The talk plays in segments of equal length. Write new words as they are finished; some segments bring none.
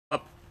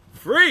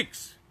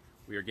freaks?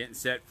 We are getting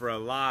set for a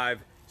live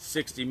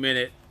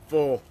 60-minute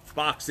full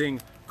boxing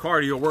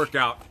cardio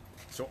workout.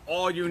 So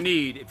all you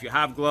need, if you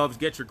have gloves,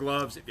 get your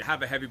gloves. If you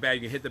have a heavy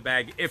bag, you can hit the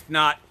bag. If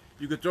not,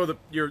 you could throw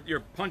your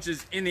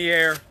punches in the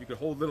air. You could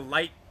hold little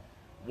light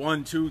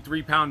 1, 2,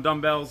 3 pound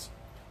dumbbells,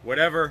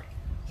 whatever.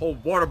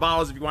 Hold water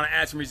bottles if you want to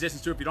add some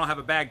resistance to it. If you don't have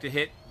a bag to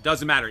hit,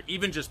 doesn't matter.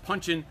 Even just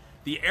punching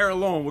the air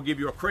alone will give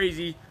you a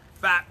crazy,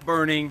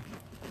 fat-burning,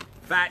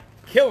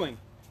 fat-killing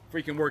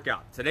freaking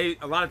workout. Today,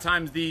 a lot of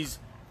times these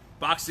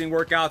boxing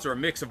workouts are a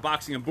mix of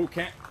boxing and boot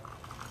camp.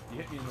 You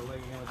hit me in the leg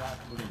again with that,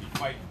 we're going to be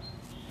fighting.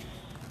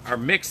 Our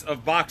mix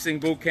of boxing,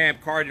 boot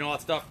camp, cardio, and all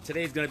that stuff.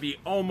 Today's going to be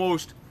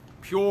almost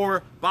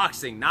pure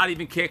boxing. Not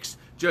even kicks,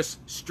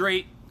 just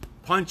straight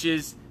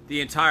punches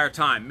the entire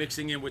time,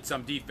 mixing in with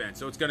some defense.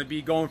 So it's going to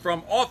be going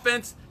from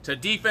offense to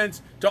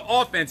defense to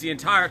offense the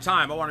entire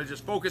time. I want to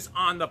just focus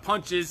on the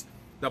punches,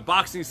 the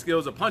boxing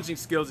skills, the punching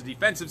skills, the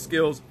defensive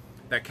skills,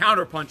 the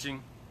counter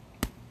punching.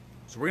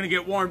 So we're going to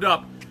get warmed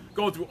up,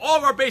 going through all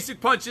of our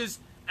basic punches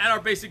and our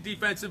basic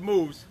defensive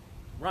moves.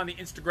 We're on the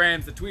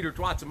Instagrams, the Twitter,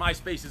 twats, the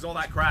MySpaces, all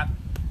that crap,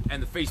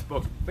 and the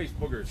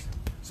Facebookers.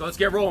 So let's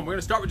get rolling. We're going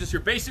to start with just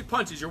your basic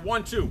punches, your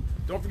 1-2.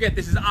 Don't forget,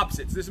 this is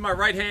opposites. This is my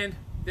right hand,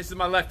 this is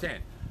my left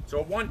hand. So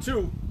a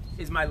 1-2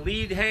 is my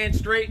lead hand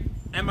straight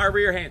and my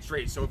rear hand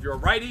straight. So if you're a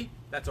righty,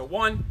 that's a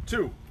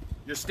 1-2.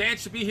 Your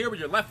stance should be here where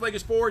your left leg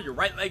is forward, your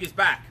right leg is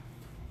back.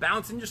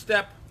 Bouncing your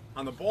step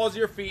on the balls of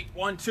your feet,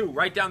 1-2,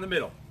 right down the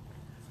middle.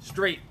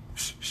 Straight.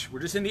 We're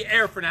just in the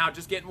air for now,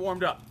 just getting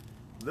warmed up.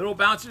 Little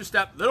bounce in your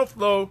step, little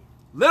flow,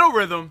 little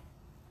rhythm.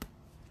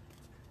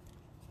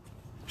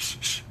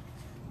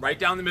 Right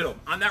down the middle.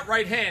 On that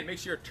right hand, make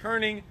sure you're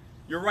turning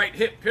your right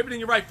hip, pivoting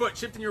your right foot,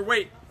 shifting your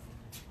weight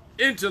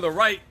into the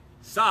right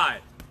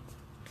side.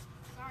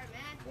 Sorry,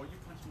 man. Boy, you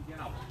punch me again,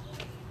 I'll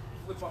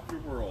flip up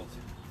your world.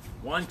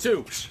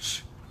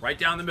 1-2. Right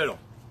down the middle.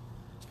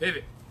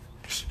 Pivot.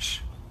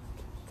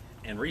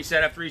 And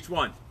reset after each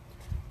one.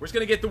 We're just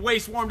going to get the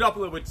waist warmed up a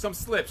little bit, some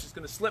slips. Just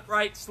going to slip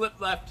right,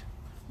 slip left,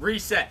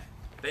 reset.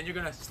 Then you're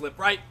going to slip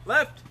right,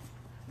 left,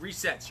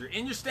 reset. So you're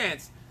in your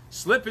stance.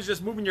 Slip is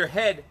just moving your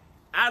head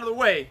out of the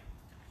way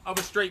of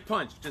a straight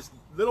punch. Just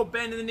a little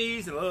bend in the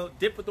knees and a little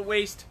dip with the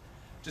waist.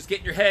 Just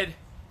getting your head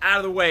out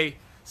of the way,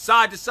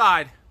 side to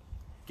side,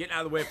 getting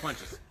out of the way of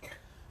punches.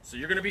 So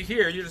you're going to be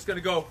here. You're just going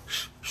to go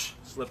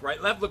slip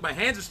right, left. Look, my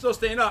hands are still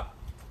staying up.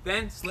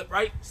 Then slip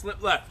right,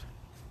 slip left,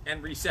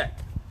 and reset.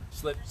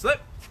 Slip,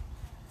 slip.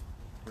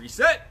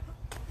 Reset,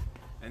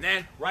 and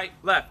then right,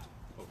 left.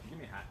 Oh, give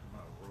me a hat. I'm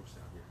gonna roast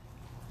out here.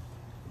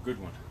 A good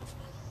one.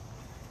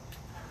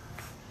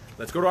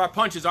 Let's go to our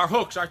punches, our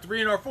hooks, our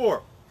 3 and our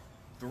 4.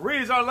 3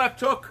 is our left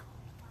hook,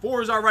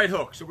 4 is our right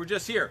hook. So we're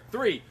just here.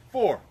 3,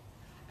 4,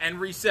 and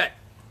reset.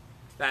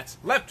 That's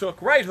left hook,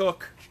 right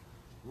hook,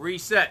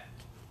 reset.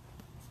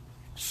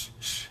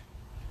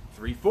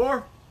 3,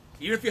 4.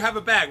 Even if you have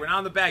a bag, we're not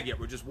on the bag yet.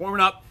 We're just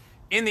warming up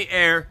in the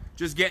air,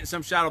 just getting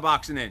some shadow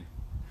boxing in.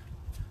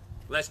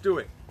 Let's do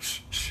it.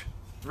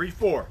 3,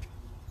 4.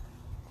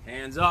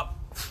 Hands up.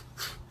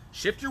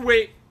 Shift your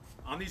weight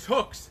on these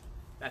hooks.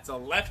 That's a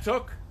left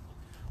hook,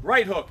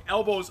 right hook.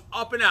 Elbows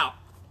up and out.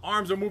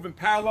 Arms are moving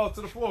parallel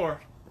to the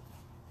floor.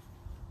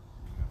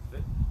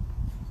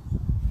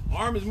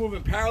 Arm is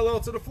moving parallel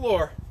to the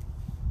floor.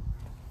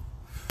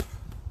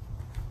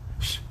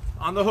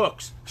 On the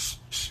hooks.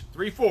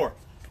 3, 4.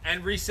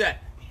 And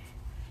reset.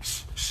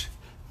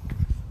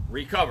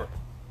 Recover.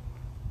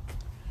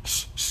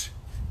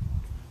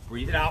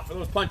 Breathe it out for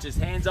those punches.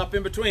 Hands up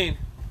in between.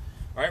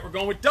 All right, we're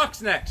going with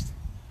ducks next.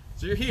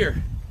 So you're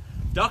here.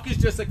 Duck is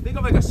just like, think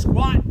of like a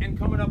squat and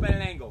coming up at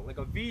an angle, like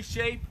a V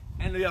shape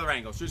and the other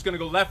angle. So you're just going to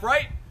go left,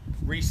 right,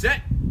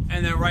 reset,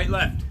 and then right,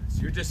 left.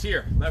 So you're just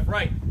here, left,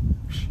 right,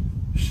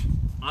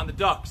 on the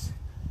ducks.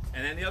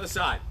 And then the other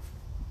side,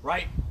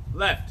 right,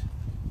 left,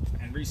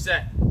 and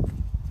reset.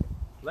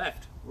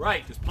 Left,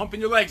 right, just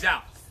pumping your legs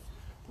out.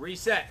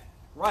 Reset,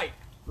 right,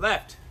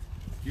 left.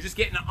 You're just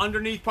getting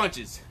underneath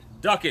punches,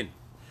 ducking.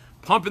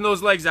 Pumping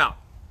those legs out.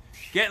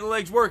 Getting the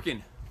legs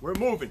working. We're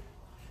moving.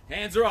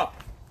 Hands are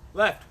up.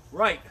 Left,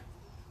 right.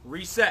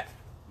 Reset.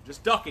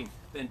 Just ducking.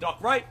 Then duck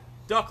right,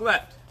 duck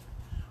left.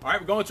 All right,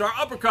 we're going to our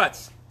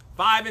uppercuts.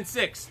 5 and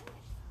 6.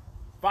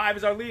 5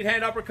 is our lead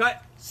hand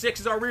uppercut.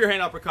 6 is our rear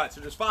hand uppercut. So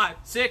just 5,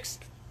 6.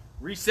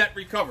 Reset,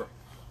 recover.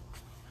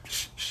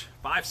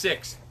 5,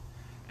 6.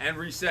 And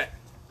reset.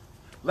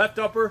 Left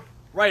upper,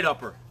 right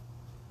upper.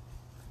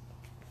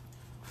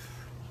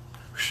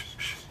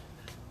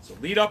 So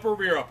lead upper,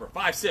 rear upper.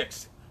 5,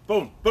 6.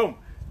 Boom, boom.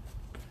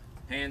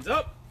 Hands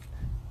up.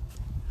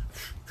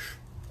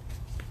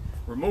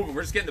 We're moving.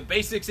 We're just getting the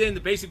basics in, the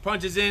basic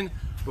punches in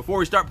before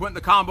we start putting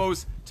the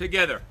combos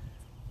together.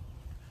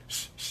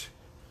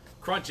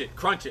 Crunch it,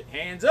 crunch it.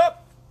 Hands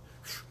up.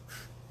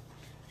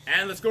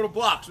 And let's go to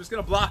blocks. We're just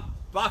going to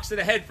blocks to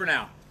the head for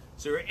now.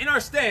 So we're in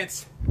our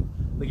stance.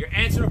 Like you're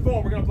answering a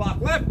phone. We're going to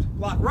block left,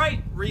 block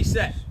right,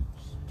 reset.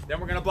 Then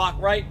we're going to block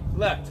right,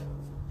 left,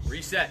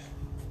 reset.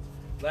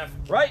 Left,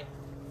 right.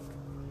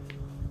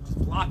 Just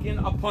blocking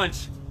a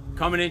punch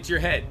coming into your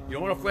head. You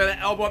don't want to flare that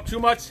elbow up too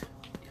much.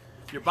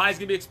 Your body's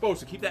going to be exposed,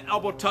 so keep that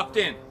elbow tucked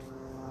in.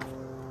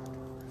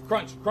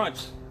 Crunch,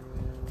 crunch.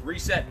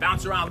 Reset,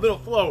 bounce around, little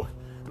flow.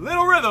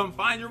 Little rhythm,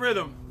 find your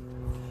rhythm.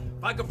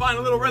 If I can find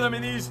a little rhythm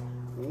in these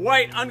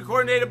white,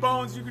 uncoordinated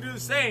bones, you can do the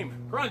same.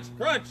 Crunch,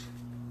 crunch.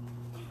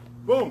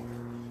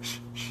 Boom.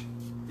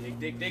 Dig,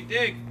 dig, dig,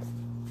 dig.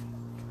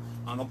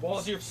 On the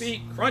balls of your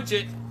feet, crunch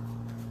it.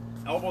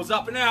 Elbows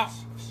up and out.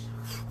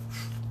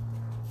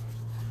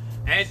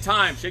 And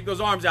time, shake those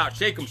arms out.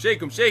 Shake them, shake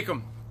them, shake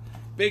them.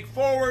 Big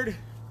forward,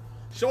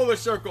 shoulder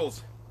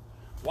circles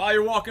while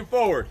you're walking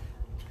forward.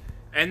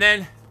 And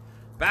then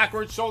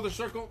backwards shoulder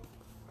circle.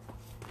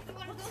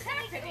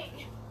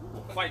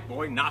 Fight,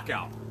 boy,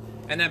 knockout.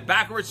 And then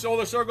backwards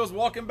shoulder circles,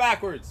 walking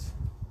backwards.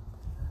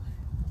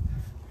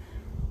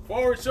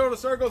 Forward shoulder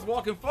circles,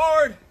 walking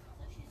forward.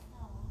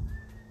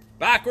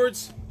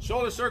 Backwards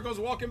shoulder circles,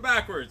 walking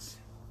backwards.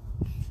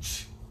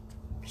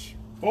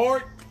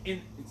 Forward,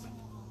 inside.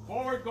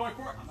 Forward, going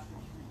forward. I'm not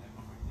going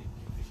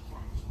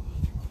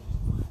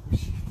to do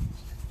that.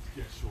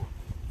 Yeah, sure.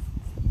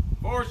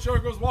 Forward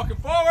circles, walking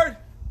forward.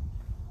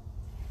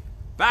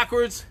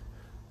 Backwards,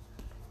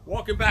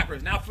 walking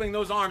backwards. Now fling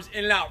those arms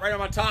in and out, right on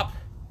my top,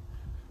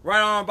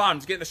 right on my bottom.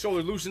 Just getting the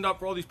shoulder loosened up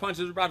for all these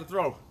punches we're about to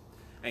throw.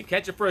 And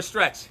catch it for a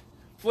stretch.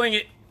 Fling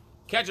it,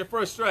 catch it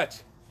for a stretch.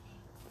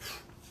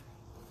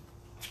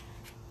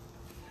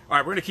 All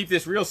right, we're gonna keep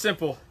this real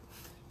simple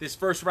this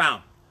first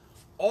round.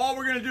 All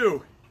we're gonna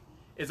do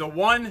is a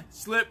 1,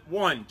 slip,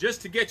 1,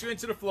 just to get you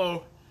into the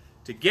flow,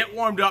 to get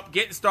warmed up,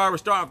 getting started. We're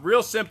starting off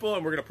real simple,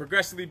 and we're gonna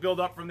progressively build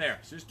up from there.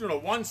 So just doing a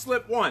 1,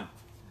 slip, 1.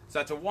 So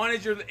that's a 1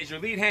 is your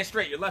lead hand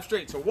straight, your left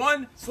straight. So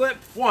 1, slip,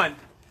 1,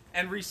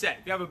 and reset.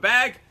 If you have a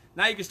bag,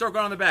 now you can start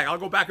going on the bag. I'll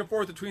go back and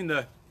forth between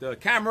the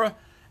camera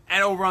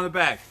and over on the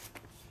bag.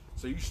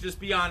 So you should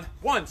just be on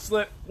 1,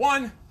 slip,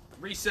 1,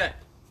 reset.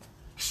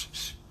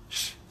 Switch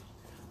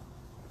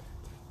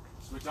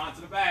on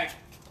to the bag.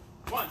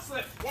 1,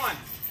 slip, 1.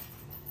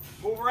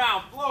 Move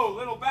around, flow,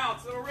 little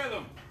bounce, little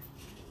rhythm.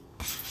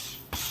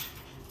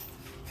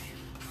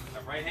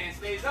 That right hand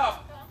stays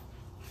up.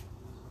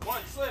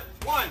 1, slip,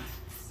 1.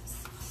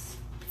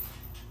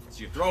 So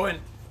you're throwing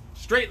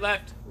straight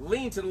left,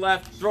 lean to the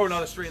left, throw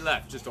another straight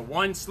left. Just a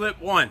 1,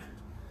 slip, 1.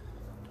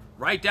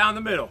 Right down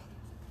the middle.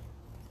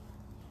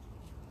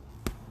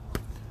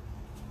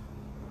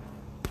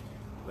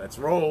 Let's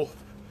roll.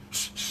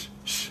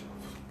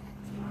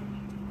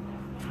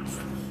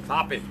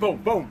 Pop it, boom,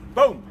 boom,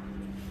 boom.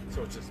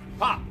 So it's just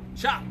pop,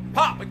 chop,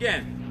 pop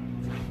again.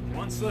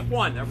 1, slip,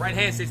 1. That right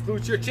hand stays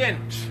glued to your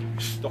chin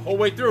the whole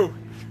way through,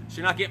 so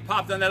you're not getting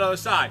popped on that other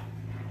side.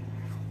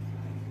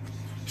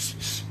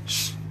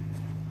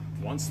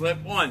 1,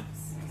 slip, 1.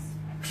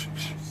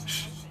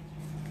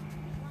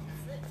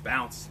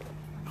 Bounce,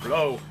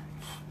 flow.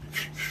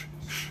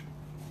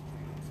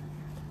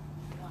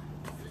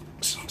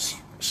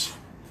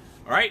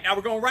 All right, now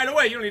we're going right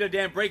away. You don't need a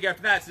damn break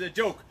after that. It's a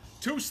joke.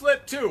 2,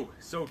 slip, 2.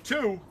 So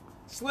 2,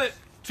 slip,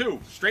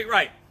 2. Straight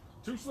right.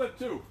 2, slip,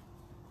 2.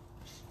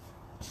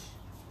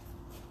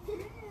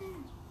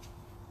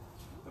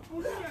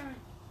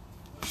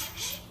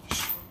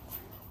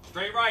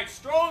 Straight right.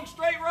 Strong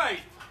straight right.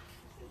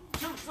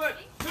 2, slip,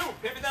 2.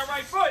 Pivot that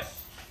right foot.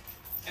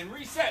 And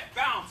reset.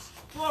 Bounce.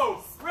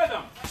 Flow.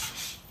 Rhythm.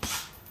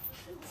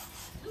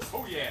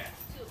 Oh, yeah.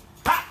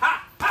 Ha,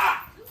 ha,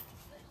 ha.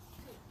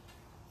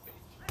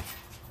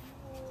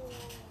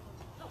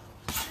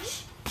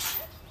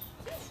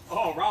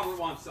 Oh, Robert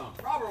wants some.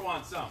 Robert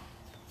wants some.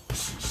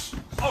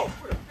 Oh,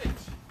 what a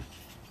bitch.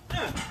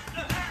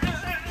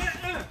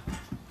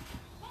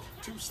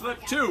 2,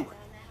 slip, 2.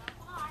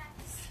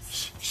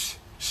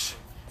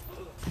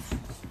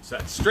 So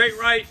that's straight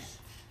right,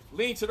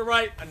 lean to the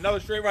right, another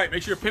straight right.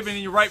 Make sure you're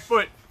pivoting your right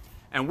foot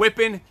and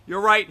whipping your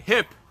right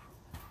hip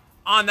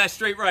on that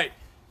straight right.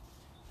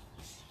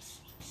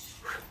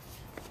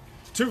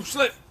 2,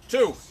 slip,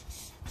 2.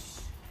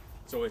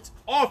 So it's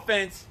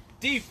offense,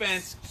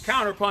 defense,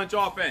 counter punch,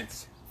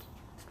 offense.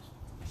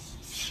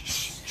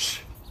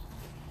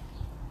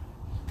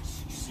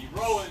 Keep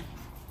rolling.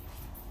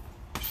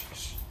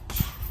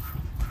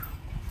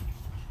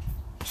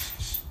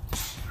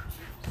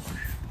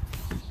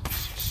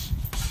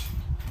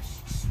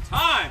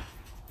 Time.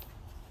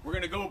 We're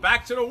going to go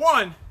back to the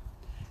 1.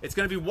 It's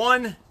going to be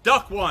 1,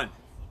 duck 1. So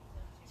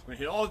we're going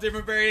to hit all the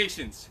different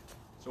variations.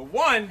 So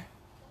 1,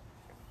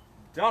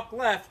 duck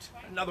left,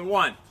 another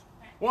 1.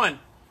 1,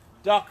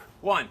 duck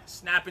 1.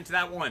 Snap into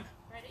that 1.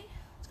 Ready?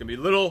 It's going to be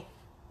a little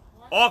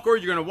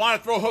awkward. You're going to want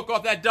to throw a hook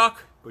off that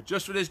duck, but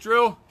just for this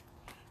drill,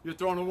 you're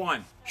throwing a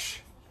 1.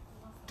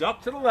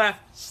 Duck to the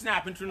left,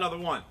 snap into another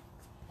 1. Are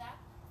you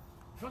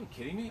fucking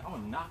kidding me? I'm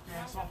going to knock your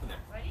ass off of there.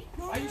 Ready?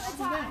 Why are you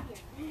sitting down?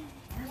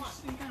 Why are you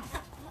sitting down?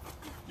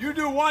 You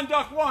do 1,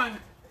 duck 1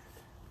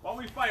 while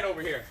we fight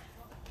over here.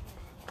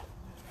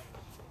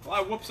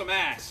 While I whoop some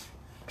ass.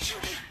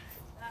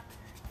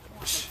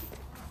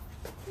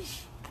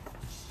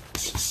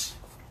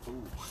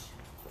 Ooh.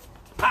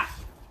 Ha!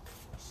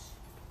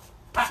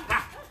 Ha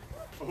ha!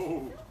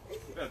 Oh,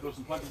 you gotta throw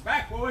some punches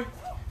back, boy.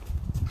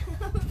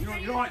 You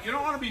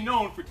don't want to be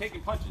known for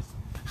taking punches.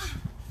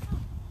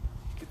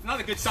 It's not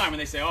a good sign when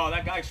they say, "Oh,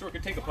 that guy sure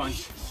could take a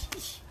punch."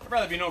 I'd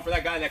rather be known for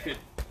that guy that could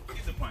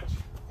get the punch.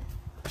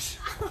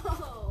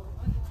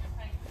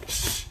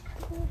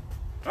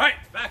 All right,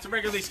 back to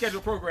regularly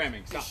scheduled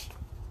programming. Stop.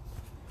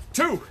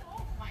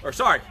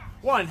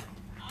 1,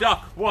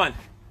 duck, 1.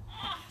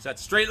 So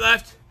that's straight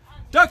left,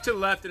 duck to the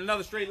left, and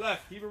another straight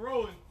left. Keep it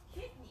rolling.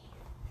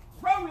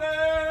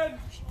 Rolling.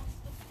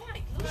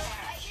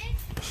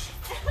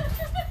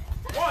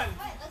 1,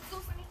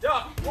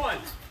 duck, 1.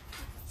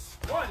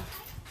 1,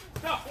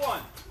 duck,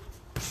 1.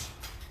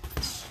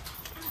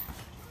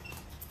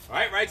 All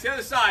right, right to the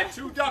other side.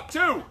 2, duck,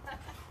 2.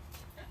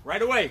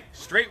 Right away,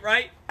 straight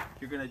right.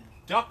 You're gonna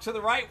duck to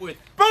the right with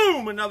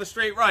boom, another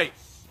straight right.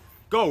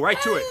 Go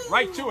right to it,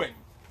 right to it.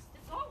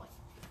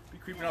 Be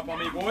creeping up on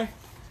me, boy.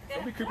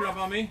 Don't be creeping up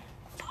on me.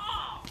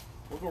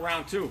 We'll go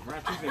round 2.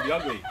 Round 2's gonna be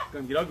ugly. It's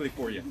gonna get ugly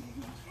for you.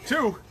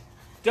 2,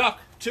 duck,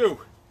 2.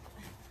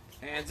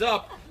 Hands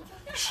up.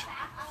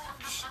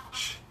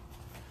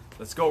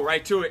 Let's go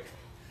right to it.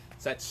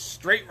 So that's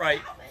straight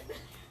right,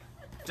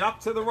 duck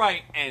to the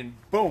right, and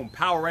boom,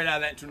 power right out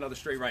of that into another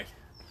straight right.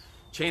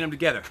 Chain them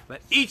together.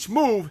 Let each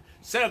move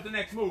set up the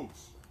next move.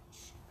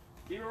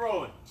 Keep it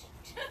rolling.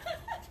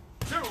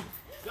 2,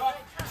 duck,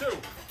 2.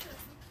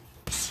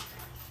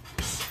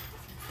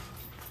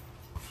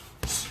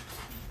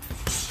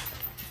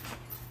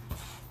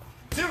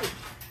 2,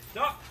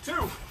 duck,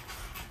 2.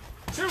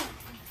 2,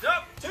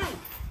 duck, 2.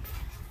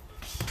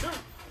 2,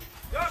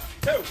 duck,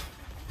 2.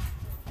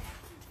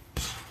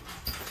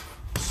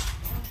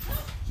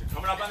 You're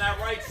coming up on that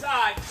right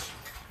side.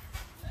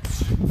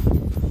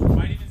 You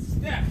might even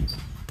step.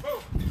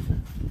 Boom.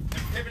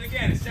 And pivot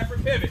again, a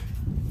separate pivot.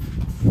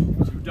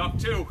 2, duck,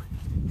 2.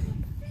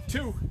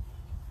 2,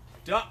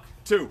 duck,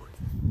 2.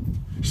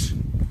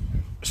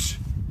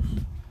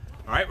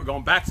 All right, we're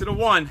going back to the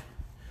 1.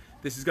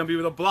 This is going to be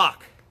with a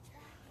block.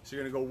 So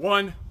you're going to go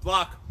 1,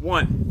 block,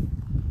 1.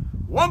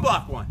 1,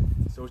 block,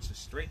 1. So it's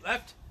just straight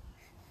left,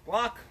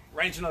 block,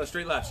 right into another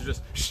straight left. So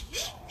just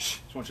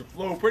want you to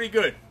flow pretty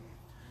good.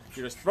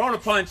 You're just throwing a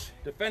punch,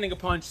 defending a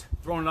punch,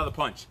 throwing another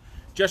punch.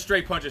 Just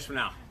straight punches for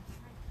now.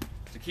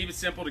 To keep it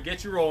simple, to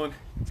get you rolling,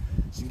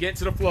 so you can get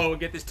into the flow and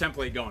get this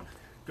template going.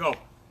 Go.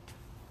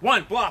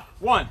 1, block,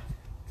 1.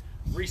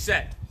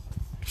 Reset.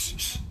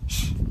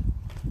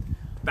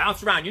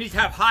 Bounce around. You need to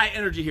have high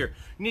energy here.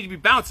 You need to be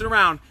bouncing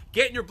around,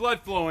 getting your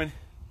blood flowing,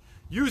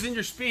 using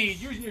your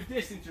speed, using your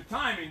distance, your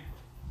timing.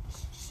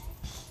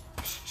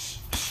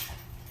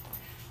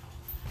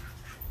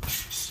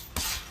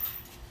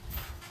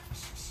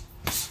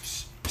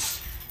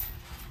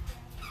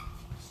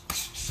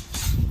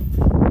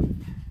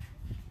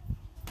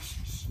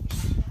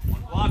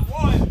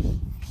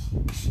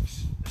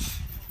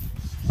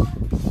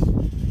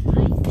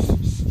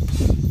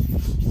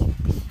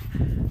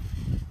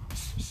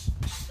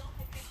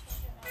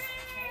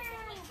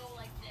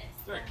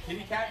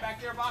 Kitty cat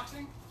back there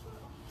boxing?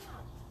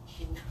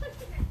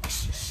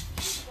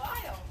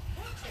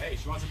 Hey,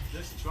 she wants to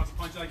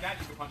punch you like that,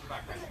 you can punch her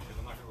back right there, because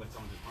I'm not going to let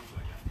someone just punch you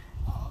like that.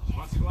 She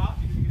wants to go out,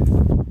 you can get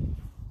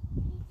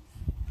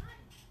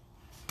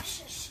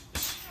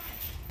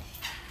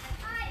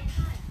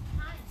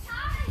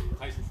it.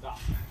 Tyson, stop.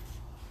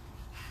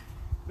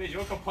 Liz, you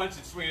don't come punch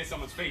and swing at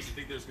someone's face and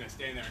think they're just going to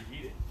stand there and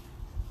eat it.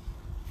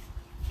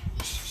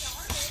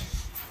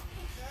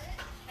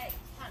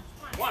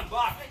 1,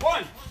 block,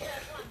 1.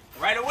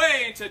 Right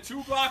away into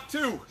 2, block, 2.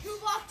 2,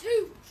 block,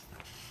 2.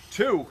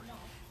 2,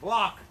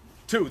 block,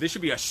 2. This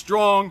should be a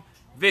strong,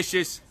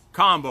 vicious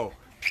combo.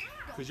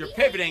 Because you're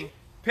pivoting,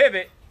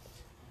 pivot,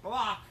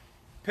 block,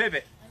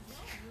 pivot.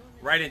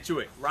 Right into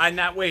it. Riding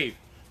that wave.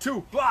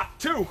 2, block,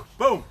 2.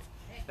 Boom.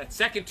 That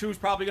second 2 is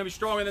probably going to be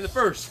stronger than the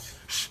first.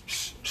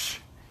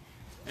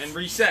 And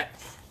reset.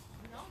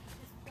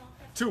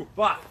 2,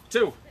 block,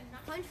 2.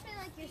 Punch me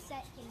like you're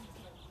set.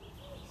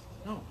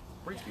 No,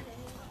 break you.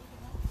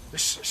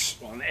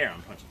 Well, in the air,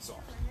 I'm punching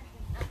soft.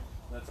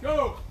 Let's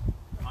go.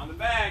 On the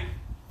bag.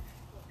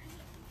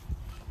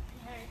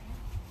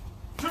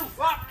 2,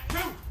 block, 2.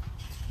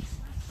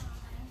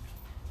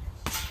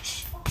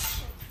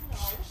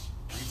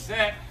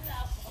 Reset.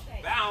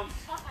 Bounce.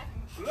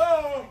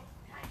 Flow.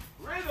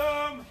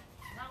 Rhythm.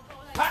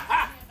 Ha,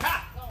 ha,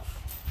 ha.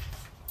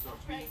 So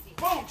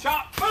boom,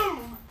 chop,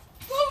 boom.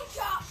 Boom,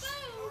 chop,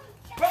 boom.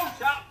 Boom,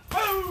 chop,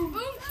 boom.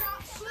 Boom,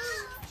 chop, boom.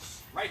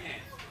 Right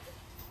hand.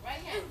 Right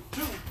hand.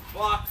 2,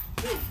 block,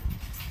 2.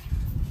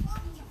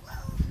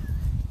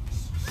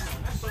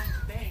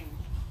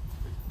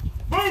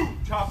 Boom,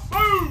 chop,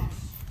 boom.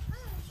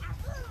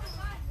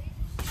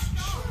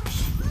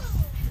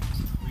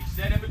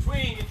 Reset in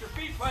between. Get your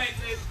feet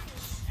planted.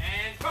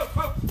 And go,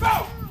 go,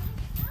 go.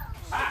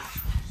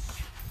 Ah.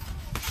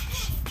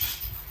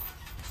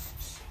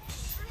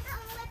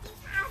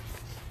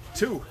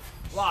 2,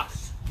 block,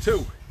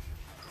 2.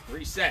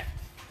 Reset.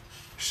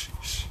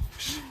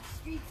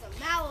 Streets of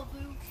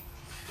Malibu.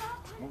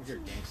 Come over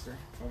here, gangster.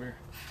 Come over here.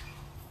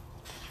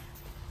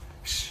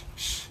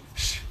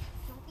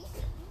 Don't be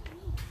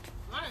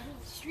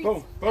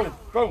boom, boom,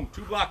 boom.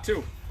 2 block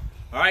 2.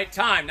 All right,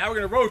 time. Now we're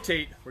going to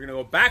rotate. We're going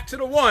to go back to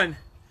the 1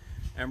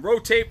 and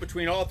rotate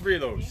between all 3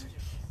 of those.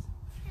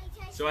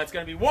 So that's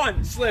going to be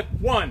 1, slip,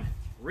 1,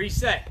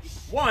 reset,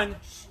 1,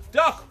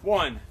 duck,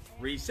 1,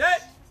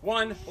 reset,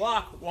 1,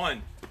 block,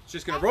 1. It's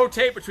just going to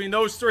rotate between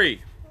those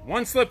 3.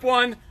 1 slip,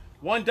 1,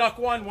 1 duck,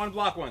 1, 1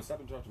 block, 1.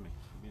 Stop interrupting me.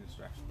 Be a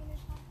distraction.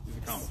 Do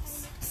the combo.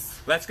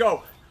 Let's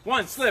go.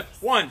 1 slip,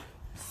 1,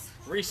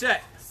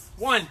 reset,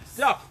 1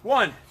 duck,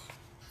 1,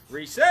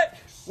 reset,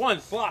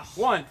 1 block,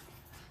 1,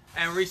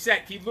 and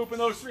reset. Keep looping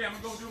those 3. I'm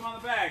going to go do them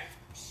on the bag.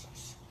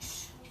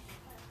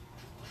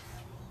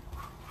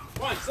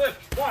 1 slip,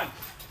 1,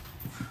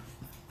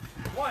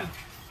 1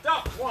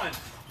 duck, 1,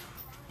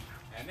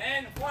 and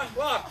then 1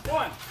 block,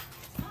 1.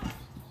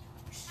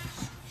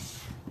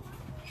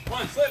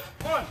 1 slip,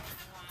 1,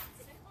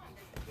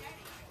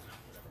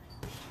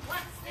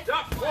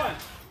 duck, 1.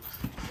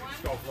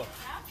 Let's go, look.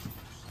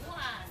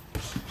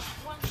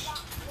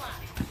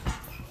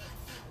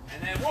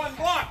 And then 1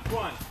 block,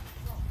 1.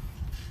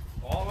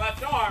 All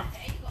left arm.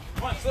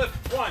 1 slip,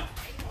 1.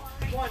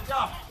 1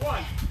 duck,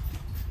 1.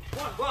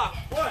 1 block,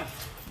 1.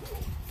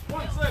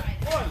 1 slip,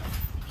 1.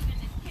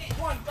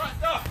 1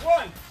 duck,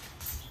 1.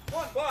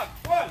 1 block,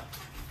 1.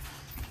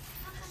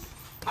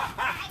 Ha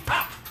ha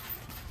ha.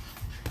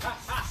 Ha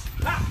ha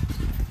ha.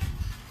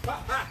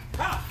 Ha ha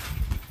ha.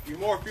 A few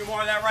more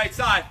on that right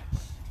side.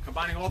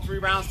 Combining all 3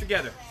 rounds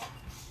together.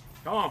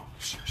 Come on.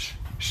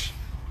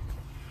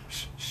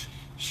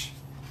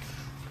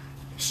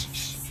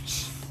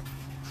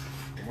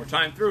 One more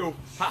time through.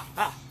 Ha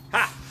ha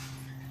ha.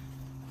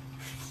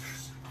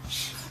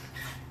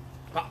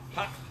 Pop,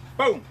 pop,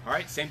 boom. All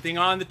right, same thing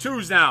on the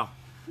 2s now.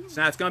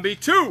 So now it's going to be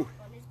 2,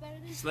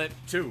 slip,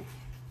 2,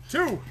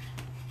 2,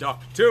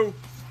 duck, 2,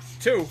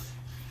 2,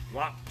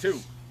 block, 2.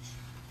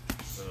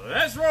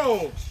 Let's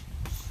roll.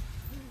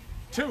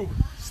 2,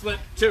 slip,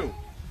 2.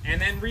 And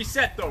then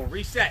reset though,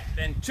 reset.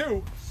 Then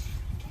 2,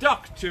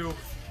 duck, 2,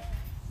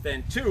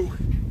 then 2,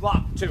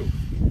 block, 2.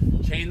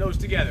 Chain those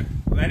together.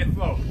 Let it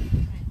flow.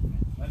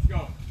 Let's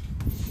go.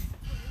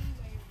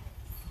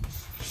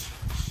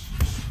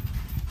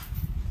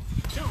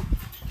 2,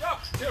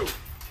 duck, 2.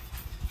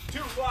 2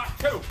 block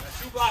 2. That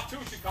 2 block 2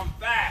 should come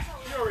fast,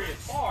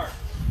 furious, hard.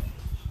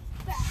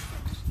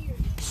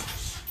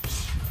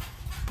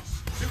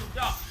 2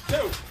 duck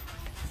 2.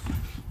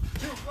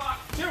 2 block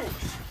 2.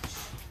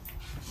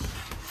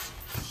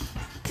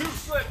 2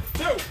 slip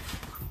 2.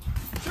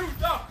 2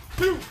 duck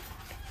 2.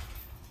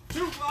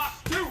 2 block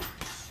 2.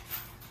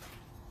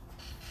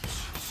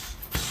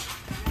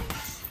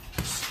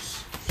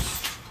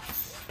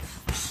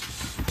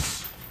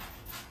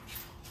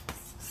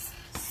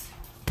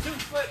 2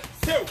 slip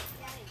 2.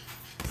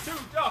 2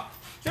 duck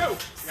 2.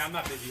 Yeah, I'm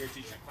not busy here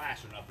teaching a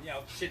class or nothing. Yeah,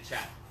 let's chit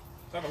chat.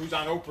 Talk about who's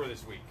on Oprah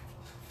this week.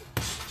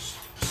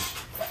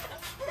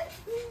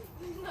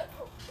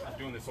 Not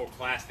doing this whole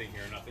class thing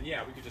here or nothing.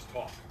 Yeah, we could just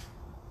talk.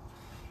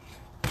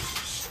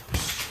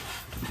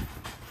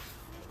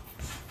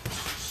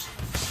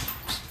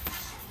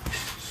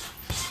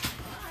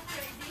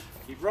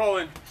 Keep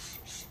rolling.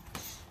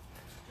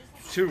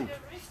 2,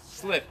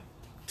 slip,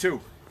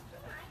 2,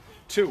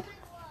 2,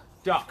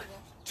 duck,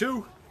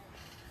 2,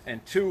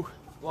 and 2,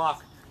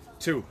 block,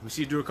 2. Let me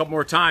see you do a couple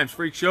more times.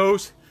 Freak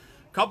shows.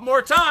 Couple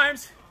more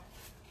times.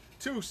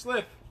 2,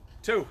 slip,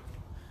 2.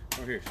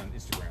 Oh, here, some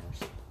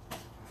Instagrammers.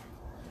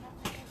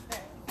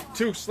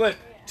 2, slip,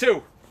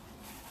 2.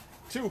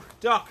 2,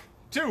 duck,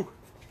 2.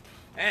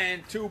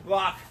 And 2,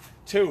 block,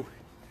 2.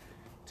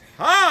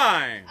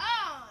 Time!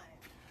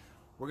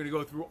 We're going to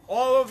go through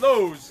all of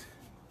those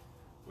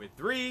with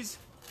 3s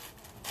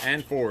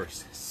and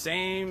 4s.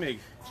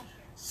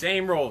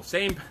 Same roll,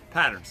 same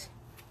patterns.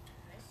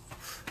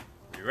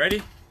 You ready?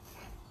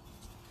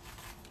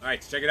 All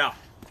right, check it out.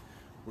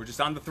 We're just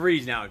on the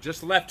 3s now,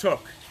 just left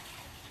hook.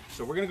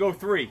 So we're going to go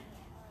 3.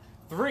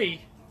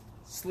 3,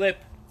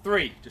 slip,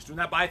 3. Just doing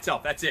that by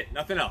itself. That's it.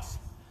 Nothing else.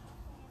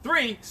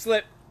 3,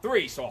 slip,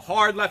 3. So a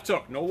hard left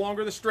hook. No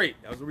longer the straight.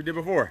 That was what we did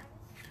before.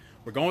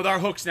 We're going with our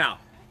hooks now.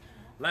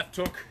 Left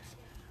hook,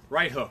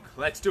 right hook.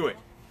 Let's do it.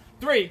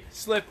 3,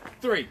 slip,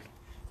 3.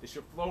 This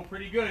should flow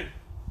pretty good.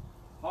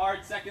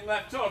 Hard second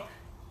left hook.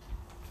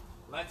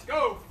 Let's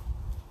go.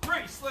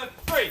 3, slip,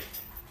 3.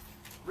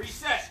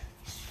 Reset.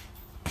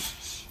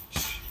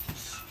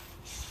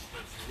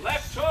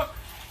 Left hook.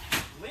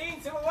 Lean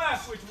to the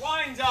left, which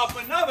winds up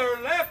another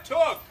left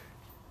hook.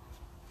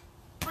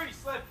 3,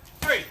 slip,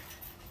 3.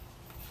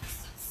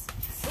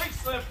 3,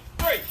 slip,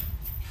 3.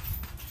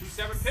 2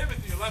 separate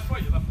pivots to your left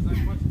foot. Your left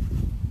foot.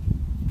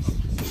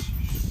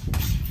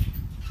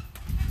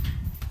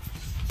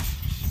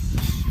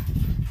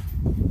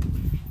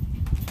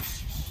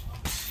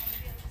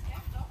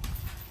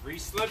 3,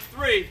 slip,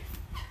 3.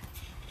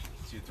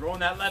 So you're throwing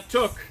that left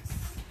hook.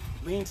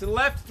 Lean to the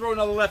left, throw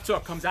another left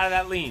hook. Comes out of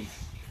that lean.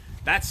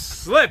 That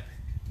slip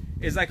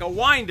is like a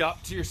wind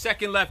up to your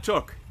second left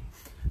hook.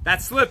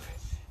 That slip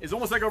is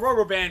almost like a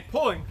rubber band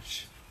pulling,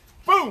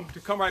 boom, to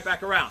come right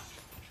back around.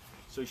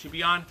 So you should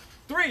be on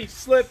 3,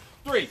 slip,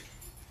 3.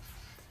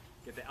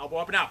 Get the elbow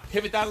up and out.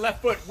 Pivot that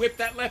left foot. Whip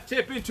that left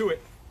hip into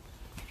it.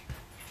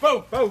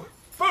 Boom, boom,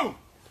 boom. All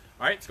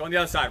right, let's go on the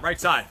other side. Right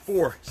side.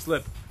 4,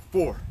 slip,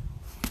 4.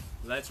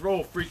 Let's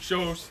roll, freak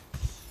shows.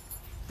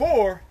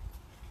 4,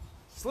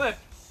 slip,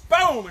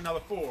 boom, another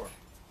 4.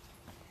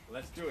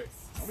 Let's do it.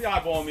 Don't be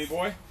eyeballing me,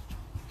 boy.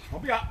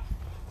 Don't be I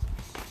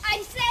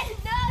said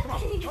no. Come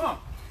on, come on.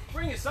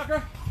 Bring it,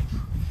 sucker.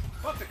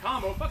 Fuck the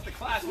combo, fuck the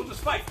class, we'll just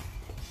fight.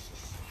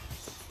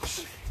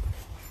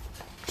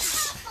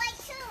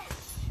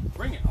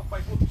 Bring it, I'll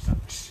fight both of you,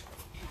 sucker.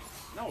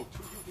 No,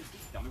 2 you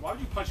get dummy. Why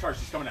would you punch her?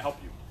 She's coming to help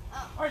you.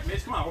 Oh. All right,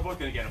 Mace, come on, we're both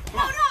gonna get him. Come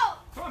on. No.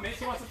 Come on, Mace,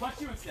 he wants to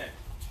punch you instead.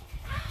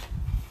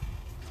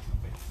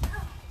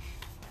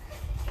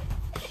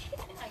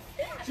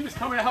 She was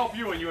coming to help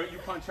you and you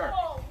punch her.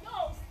 Oh,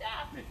 no,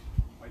 stop. Mitch,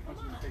 why you punch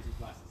him in the face with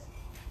glasses?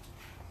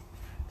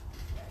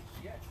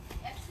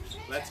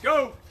 Let's go.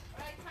 All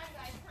right, time,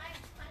 guys.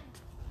 Time.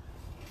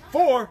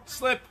 4,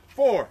 slip,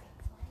 4.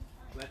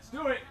 Let's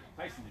do it.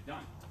 Tyson, you're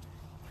done.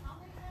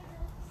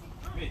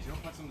 Mitch, you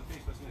don't punch him in the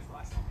face with his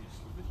glasses. Are you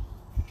stupid?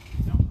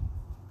 No.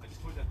 I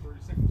just told you that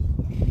 30 seconds.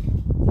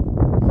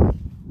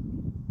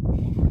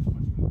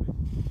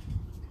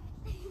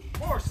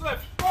 4, slip,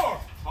 4.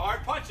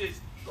 Hard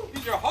punches.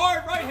 These are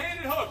hard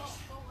right-handed hooks.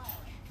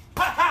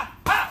 Ha, ha,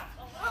 ha.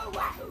 Oh,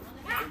 wow.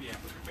 Oh, yeah,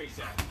 put your face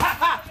out. Ha,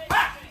 ha,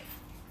 ha.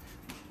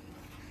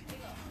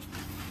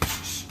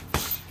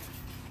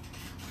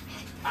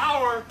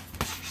 Power.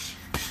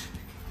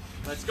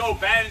 Let's go.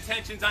 Bad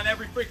intentions on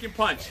every freaking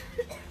punch.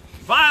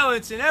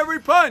 Violence in every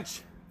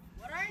punch.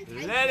 What are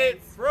intentions? Let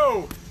it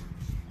through.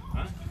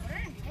 Huh? What are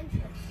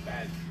intentions?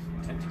 Bad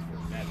intentions for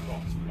bad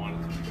thoughts. You want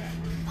it to be bad.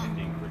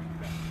 Ending pretty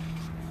bad.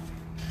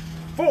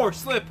 4,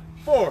 slip,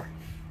 4.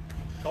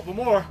 Couple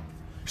more.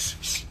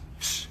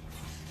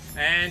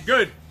 And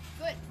good.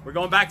 Good. We're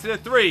going back to the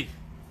 3.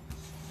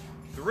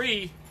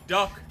 3,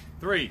 duck,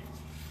 3.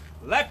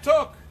 Left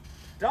hook,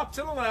 duck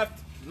to the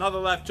left, another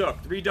left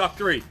hook. 3, duck,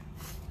 3.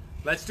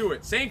 Let's do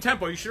it. Same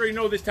tempo. You should already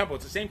know this tempo.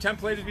 It's the same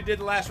template as we did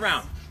the last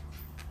round.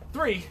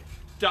 3,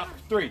 duck,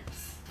 3.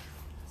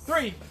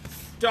 3,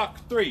 duck,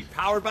 3.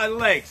 Powered by the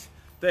legs,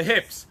 the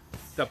hips.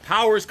 The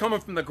power is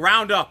coming from the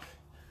ground up.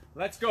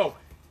 Let's go.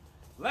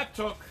 Left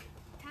hook,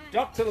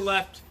 duck to the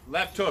left,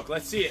 left hook.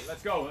 Let's see it.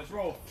 Let's go. Let's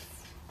roll.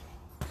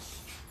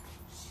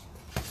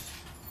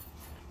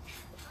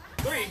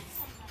 3,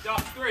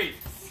 duck, 3.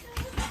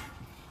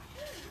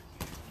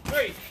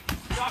 3,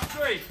 duck,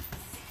 3.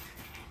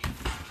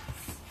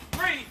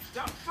 3,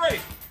 duck, 3.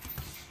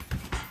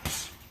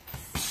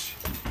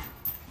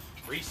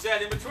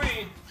 Reset in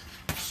between.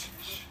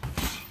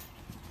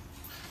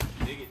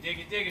 Dig it, dig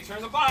it, dig it.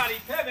 Turn the body.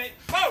 Pivot.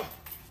 Boom.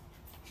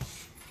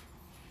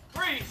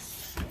 3.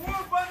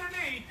 Whoop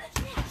underneath.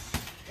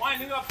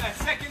 Winding up that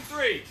second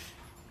 3.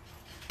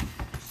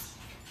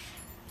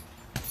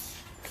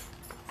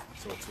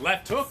 So it's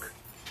left hook,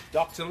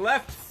 duck to the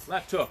left,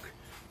 left hook.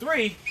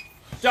 3,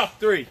 duck,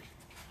 3.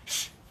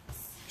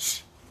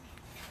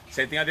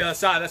 Same thing on the other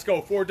side. Let's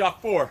go. 4,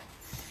 duck, 4.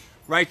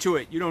 Right to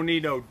it. You don't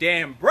need no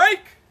damn break.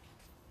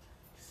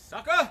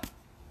 Sucker.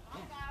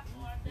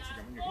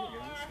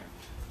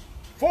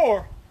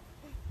 4,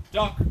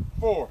 duck,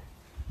 4.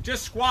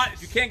 Just squat.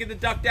 If you can't get the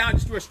duck down,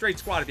 just do a straight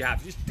squat if you have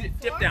to. Just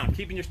dip down,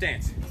 keeping your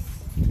stance.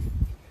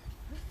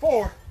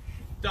 4,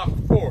 duck,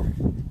 4.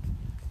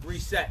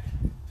 Reset.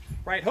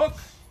 Right hook,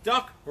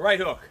 duck, right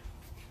hook.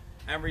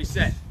 And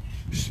reset.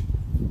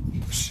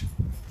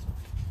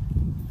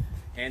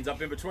 Hands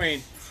up in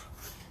between.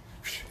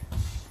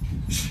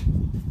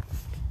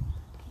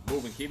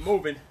 Moving, keep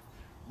moving.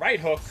 Right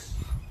hook,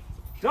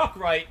 duck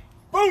right,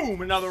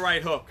 boom, another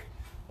right hook.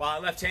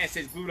 While left hand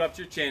stays glued up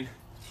to your chin.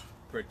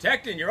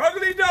 Protecting your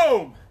ugly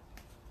dome.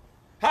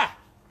 Ha!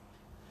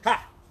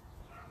 Ha!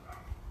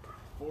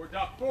 4,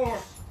 duck, 4.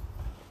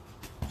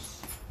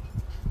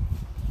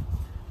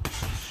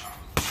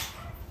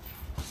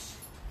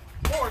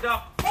 4,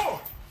 duck,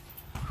 4.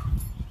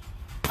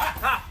 Ha,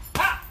 ha,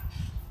 ha!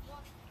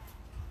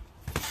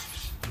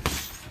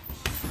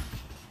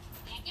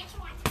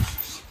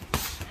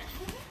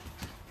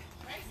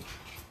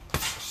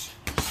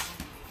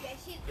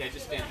 Yeah,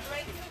 just stand.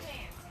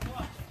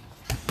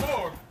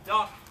 4,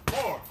 duck,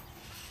 4.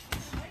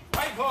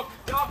 Right hook,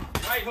 duck,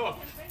 right hook.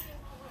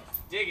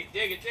 Dig it,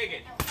 dig it, dig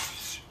it.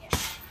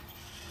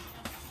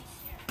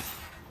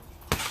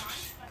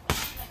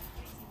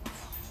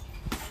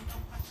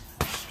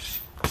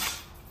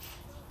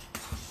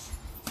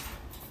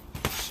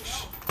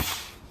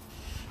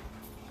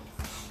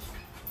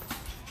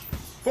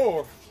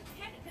 Four,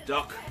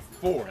 duck,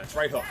 4. That's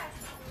right hook.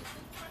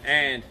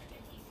 And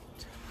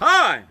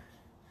time.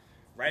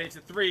 Right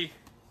into 3.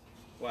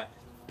 What?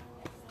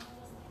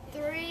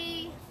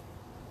 3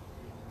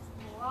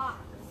 blocks.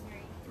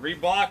 3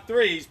 block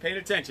 3s. Paying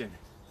attention.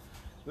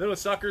 Little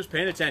sucker's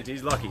paying attention.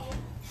 He's lucky.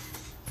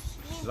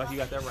 He's lucky you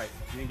got that right.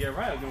 If you didn't get it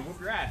right, I was going to whoop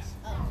your ass.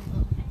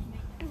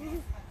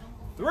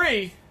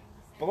 3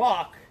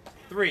 block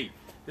 3.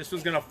 This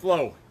one's going to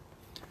flow.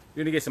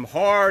 You're going to get some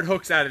hard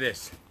hooks out of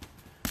this.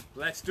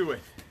 Let's do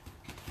it.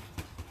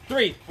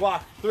 3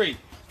 block 3.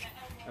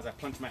 as I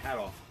punch my hat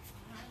off.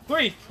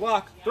 3,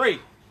 block, 3.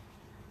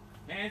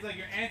 Hands like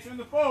you're answering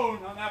the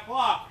phone on that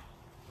block.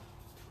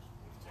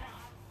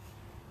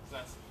 So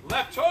that's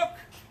left hook,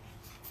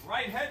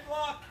 right head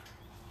block,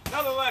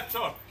 another left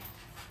hook.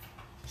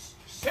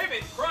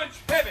 Pivot, crunch,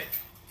 pivot.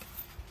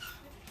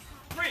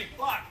 3,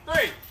 block,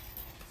 3.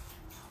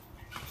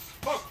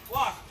 Hook,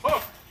 block,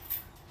 hook.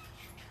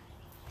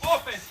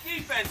 Offense,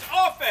 defense,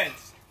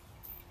 offense.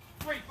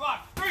 3,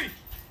 block, 3.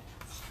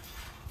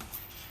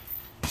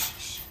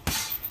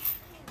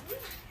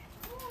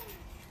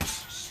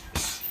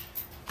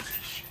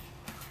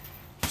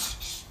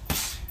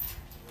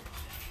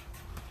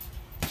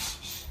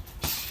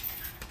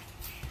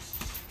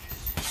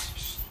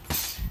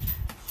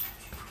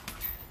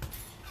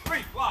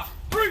 Block,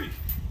 3.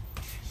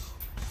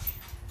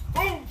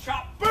 Boom,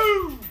 chop,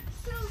 boom.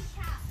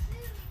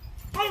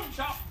 Boom,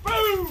 chop,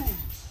 boom.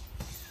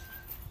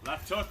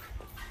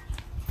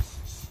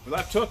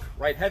 Left hook,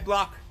 right head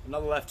block,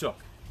 another left hook.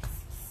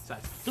 So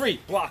that's 3,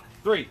 block,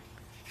 3.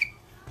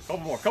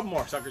 Couple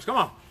more, suckers, come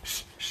on.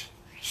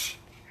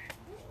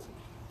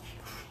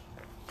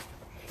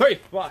 3,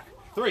 block,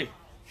 3.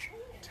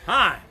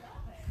 Time.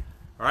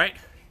 All right.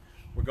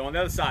 We're going the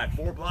other side.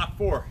 4, block,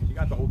 4. You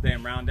got the whole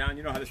damn round down.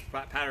 You know how this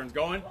pattern's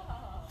going.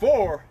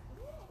 4,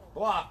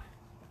 block.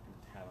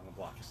 Hat on the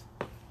blocks.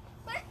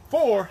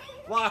 4,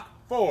 block,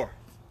 4.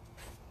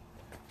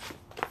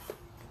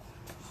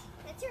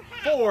 That's your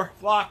hat. 4,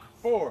 block,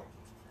 4.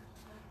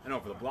 I know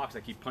for the blocks I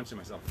keep punching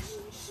myself.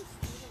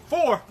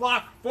 4,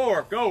 block,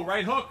 4. Go.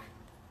 Right hook.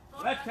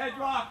 Left head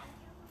block.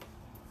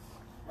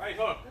 Right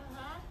hook.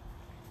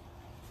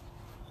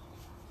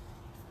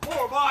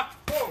 4, block,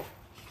 4.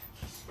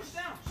 Put it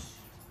down.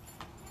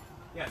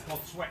 Yeah, it's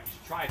called sweat. You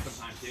should try it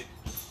sometime, kid.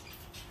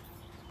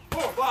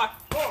 4, block,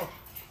 4.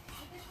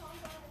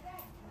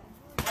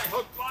 Right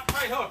hook, block,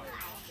 right hook.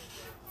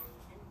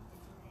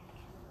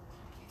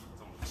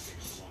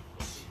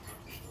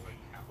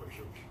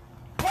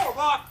 4,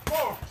 block,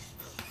 4.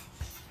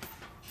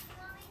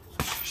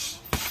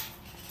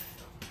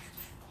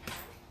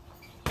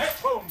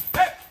 Hip, boom,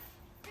 hip.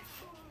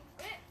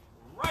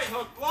 Right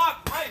hook,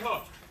 block, right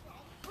hook.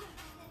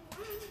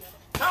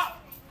 Chop,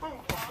 boom,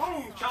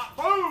 boom, chop,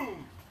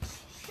 boom.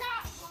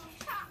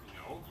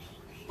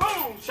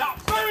 Boom,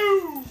 chop,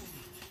 boom.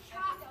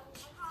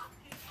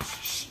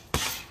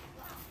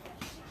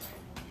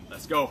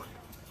 Let's go.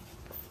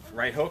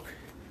 Right hook,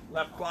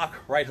 left block,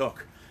 right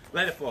hook.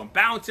 Let it flow.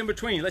 Bounce in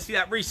between. Let's see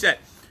that reset,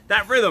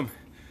 that rhythm,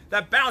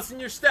 that bounce in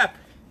your step.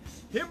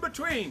 In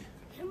between.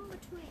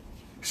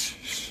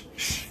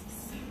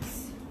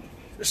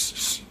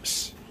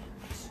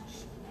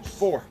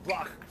 4,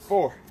 block,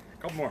 4.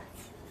 Couple more.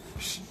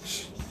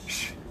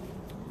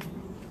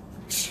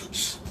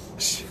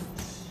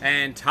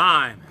 And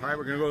time. All right,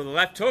 we're gonna go to the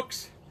left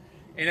hooks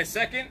in a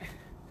second.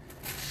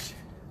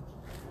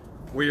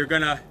 We are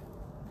gonna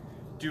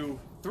do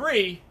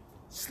 3,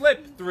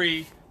 slip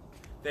 3,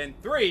 then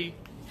 3,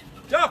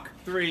 duck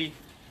 3,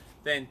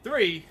 then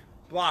 3,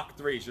 block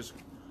 3. It's just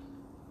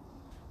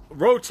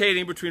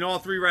rotating between all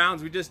 3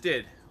 rounds we just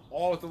did.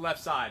 All with the left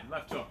side,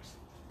 left hooks.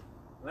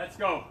 Let's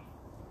go.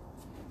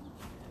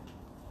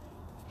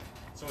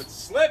 So it's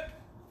slip,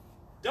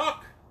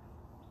 duck,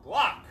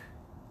 block.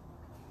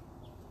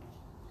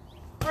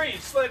 3,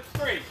 slip,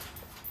 3.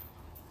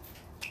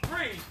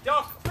 3,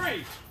 duck,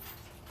 3.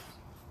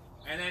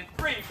 And then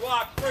 3,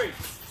 block, 3.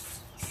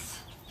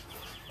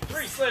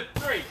 3, slip,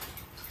 3.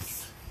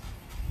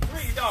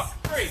 3,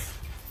 duck, 3.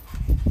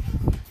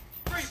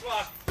 3,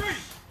 block, 3.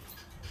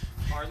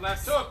 Our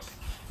left hooks.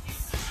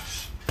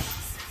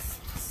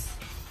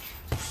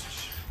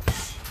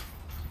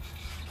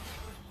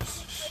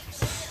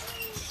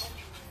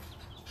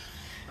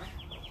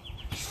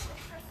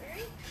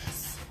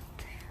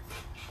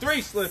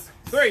 Three, slip,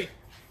 3.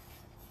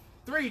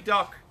 3,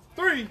 duck,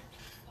 3.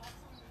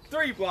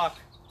 3, block,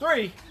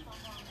 3.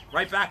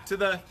 Right back to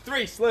the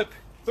 3, slip,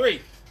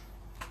 3.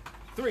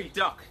 3,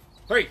 duck,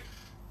 3.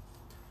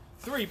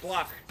 3,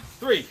 block,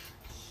 3.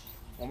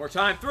 One more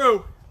time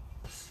through.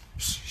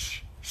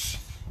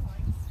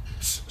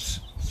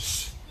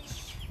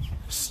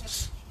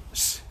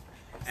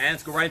 And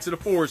let's go right into the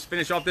 4s.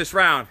 Finish off this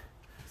round.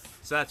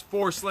 So that's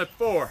 4, slip,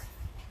 4.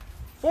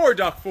 4,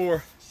 duck,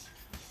 4.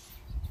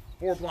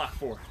 4, block,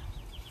 4.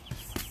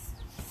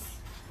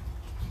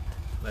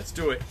 Let's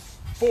do it.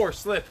 4,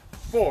 slip,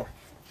 4.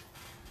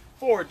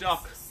 4,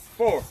 duck,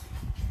 4.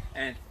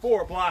 And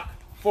 4, block,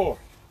 4.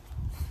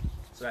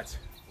 So that's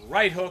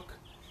right hook,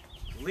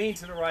 lean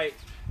to the right,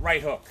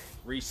 right hook,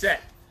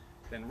 reset.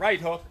 Then right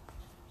hook,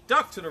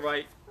 duck to the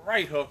right,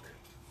 right hook,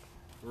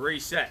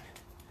 reset.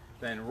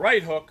 Then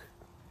right hook,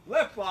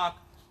 left block,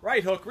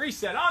 right hook,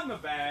 reset on the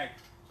bag.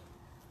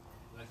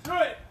 Let's do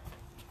it.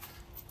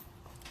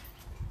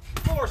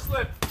 4,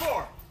 slip,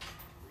 4.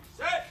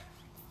 Reset.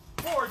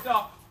 4,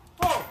 duck,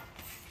 4.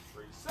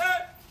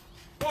 Reset.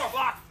 4,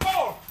 block,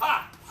 4.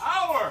 Ha!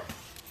 Hour.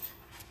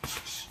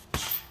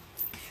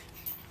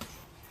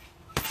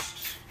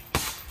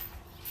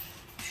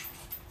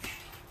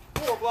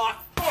 4,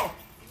 block, 4.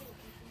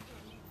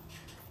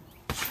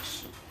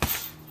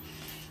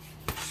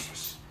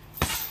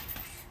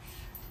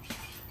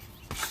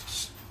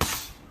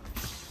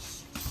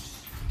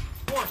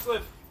 4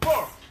 slip,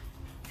 4.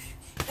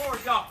 4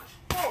 duck,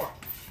 4.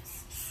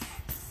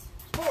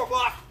 4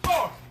 block,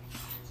 4.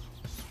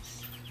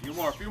 Few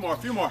more, few more,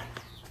 few more.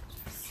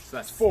 So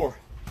that's 4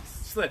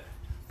 slip,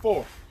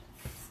 4.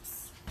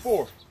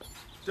 4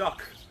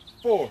 duck,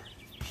 4.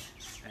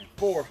 And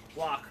 4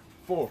 block,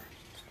 4.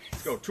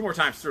 Let's go. 2 more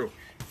times through.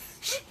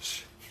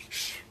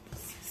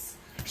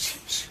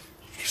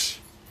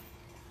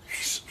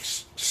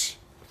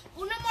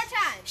 One more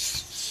time.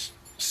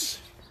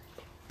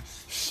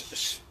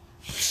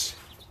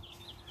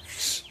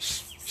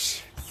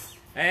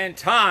 And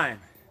time.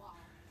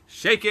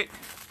 Shake it.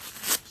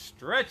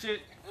 Stretch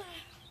it.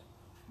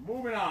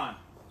 Moving on.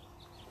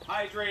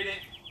 Hydrate it.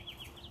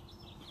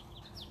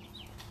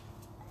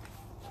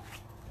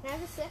 Can I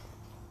have a sip?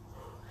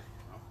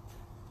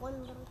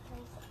 One little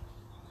tiny sip.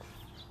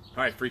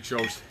 All right, freak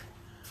shows.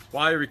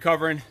 While you're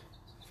recovering,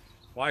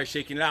 while you're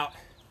shaking it out,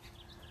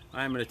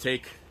 I'm going to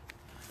take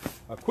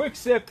a quick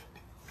sip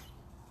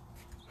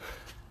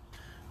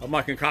of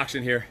my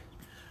concoction here.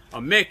 A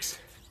mix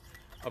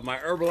of my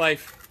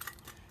Herbalife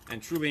and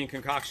Trulian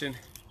concoction,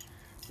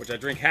 which I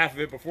drink half of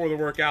it before the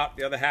workout.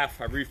 The other half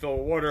I refill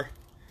with water,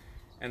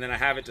 and then I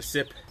have it to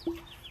sip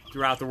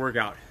throughout the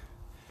workout,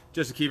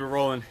 just to keep it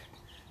rolling,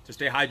 to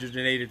stay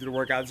hydrated through the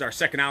workout. This is our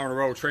second hour in a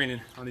row of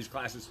training on these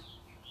classes.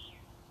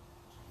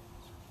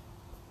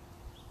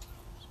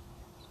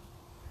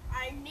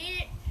 I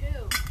need it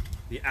too.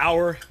 The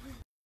hour.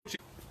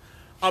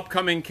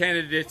 Upcoming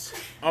candidates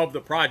of the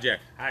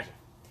project. I'm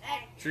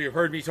sure you've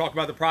heard me talk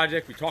about the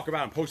project. We talk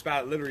about and post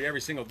about it literally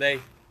every single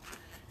day.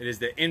 It is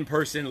the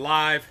in-person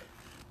live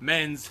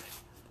men's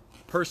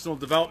personal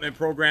development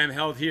program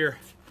held here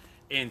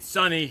in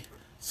sunny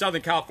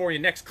Southern California.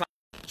 Next class,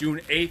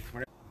 June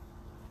 8th.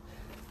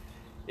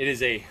 It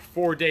is a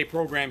 4-day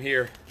program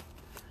here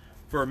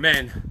for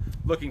men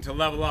looking to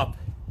level up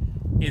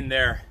in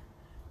their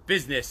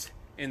business,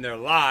 in their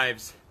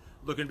lives,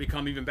 looking to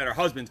become even better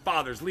husbands,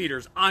 fathers,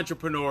 leaders,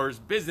 entrepreneurs,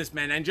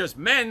 businessmen, and just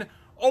men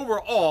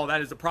overall.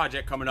 That is the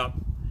project coming up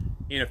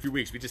in a few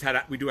weeks. We just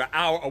had we do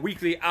a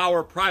weekly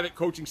hour private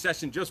coaching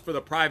session just for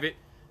the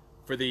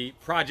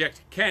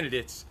project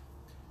candidates.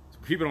 So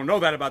people don't know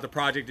that about the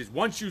project is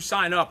once you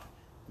sign up,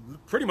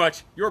 pretty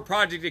much your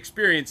project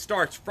experience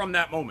starts from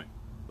that moment.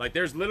 Like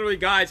there's literally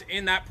guys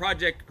in that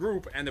project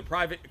group and the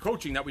private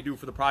coaching that we do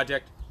for the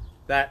project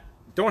that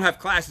don't have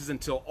classes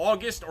until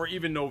August or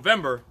even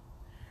November,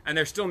 and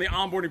they're still in the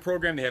onboarding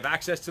program. They have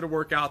access to the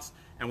workouts,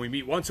 and we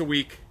meet once a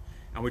week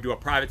and we do a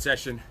private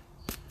session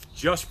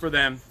just for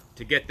them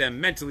to get them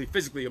mentally,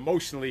 physically,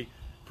 emotionally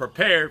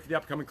prepared for the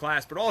upcoming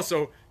class, but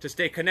also to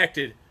stay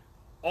connected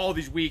all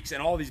these weeks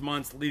and all these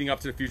months leading up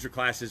to the future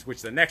classes,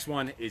 which the next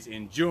one is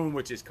in June,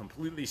 which is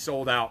completely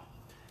sold out.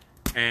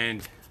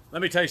 And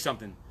let me tell you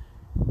something.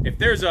 If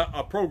there's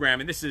a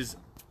program, and this is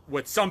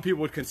what some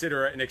people would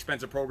consider an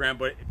expensive program,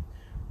 but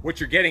what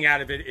you're getting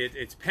out of it,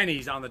 it's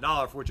pennies on the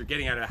dollar for what you're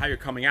getting out of it, how you're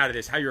coming out of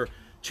this, how you're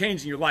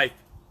changing your life.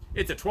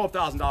 It's a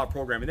 $12,000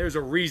 program, and there's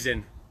a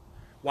reason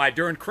why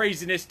during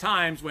craziness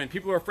times when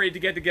people are afraid to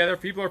get together,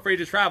 people are afraid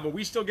to travel,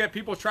 we still get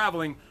people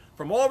traveling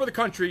from all over the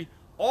country,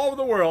 all over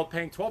the world,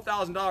 paying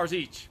 $12,000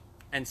 each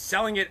and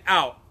selling it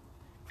out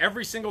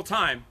every single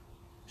time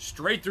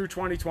straight through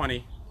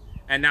 2020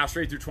 and now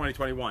straight through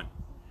 2021.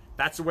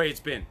 That's the way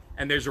it's been,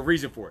 and there's a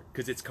reason for it,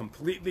 because it's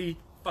completely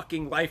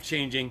fucking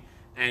life-changing,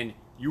 and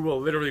you will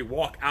literally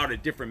walk out a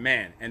different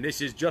man. And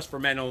this is just for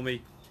men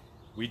only.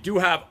 We do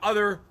have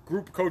other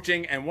group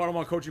coaching and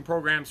one-on-one coaching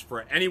programs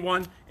for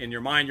anyone in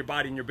your mind, your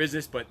body, and your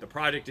business, but the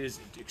project is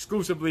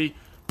exclusively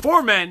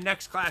for men.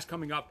 Next class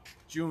coming up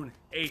June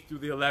 8th through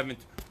the 11th.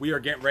 We are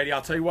getting ready.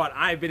 I'll tell you what,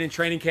 I've been in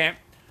training camp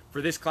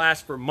for this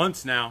class for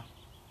months now,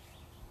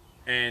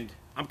 and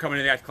I'm coming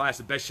to that class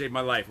the best shape of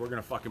my life. We're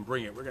going to fucking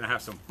bring it. We're going to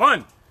have some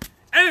fun.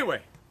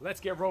 Anyway, let's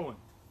get rolling.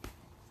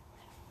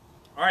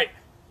 All right.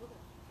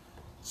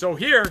 So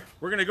here,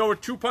 we're going to go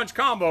with 2-punch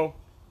combo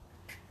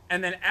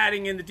and then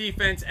adding in the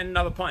defense and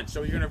another punch.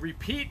 So you're going to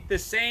repeat the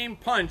same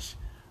punch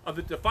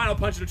of the final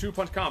punch of the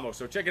 2-punch combo.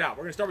 So check it out.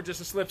 We're going to start with just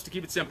the slips to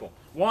keep it simple.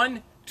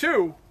 1,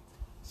 2,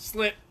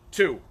 slip,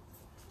 2.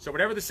 So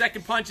whatever the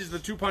second punch is the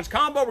 2-punch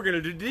combo, we're going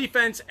to do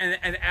defense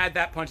and add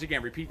that punch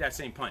again. Repeat that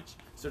same punch.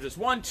 So just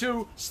 1,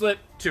 2, slip,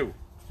 2.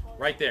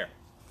 Right there.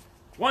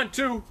 1,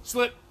 2,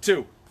 slip,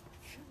 2.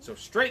 So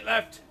straight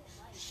left,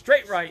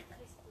 straight right,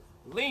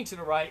 lean to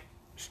the right,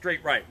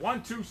 straight right.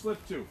 1, 2,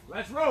 slip, 2.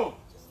 Let's roll.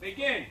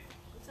 Begin.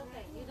 It's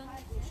okay. You don't have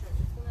to be sure.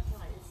 It's gonna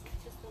fly. It's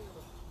just a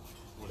little.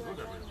 It's gonna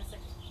fly in a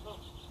second. Go.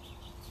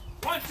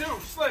 1, 2,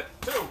 slip,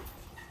 2.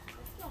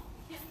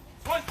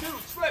 1, 2,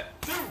 slip,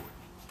 2. 1,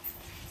 2,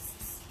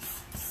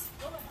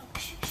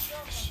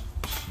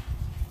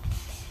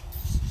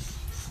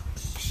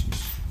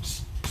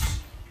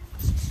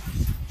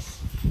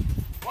 slip,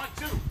 2. 1,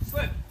 2,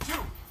 slip, 2.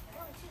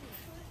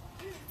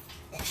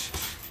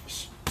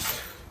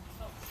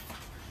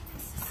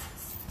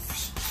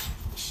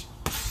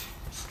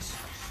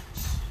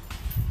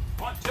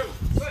 1, 2,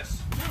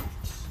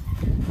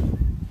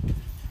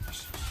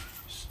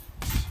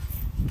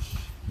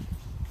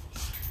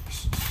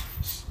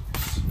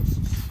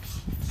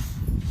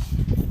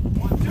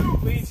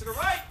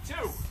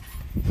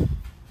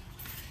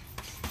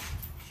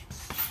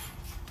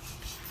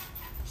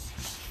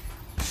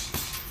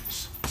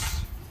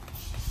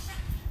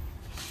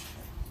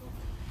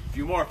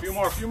 Few more, few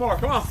more, few more.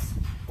 Come on.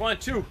 1,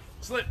 2,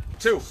 slip,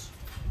 2.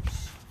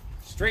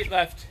 Straight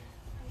left,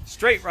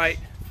 straight right,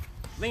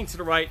 lean to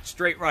the right,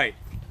 straight right.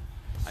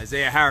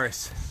 Isaiah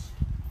Harris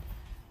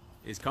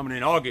is coming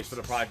in August for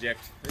the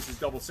project. This is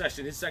double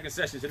session, his second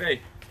session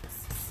today.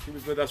 He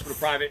was with us for the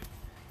private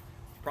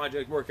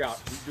project workout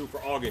we do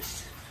for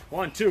August.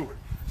 1, 2,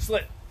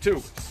 slip,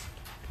 2.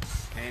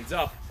 Hands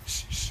up.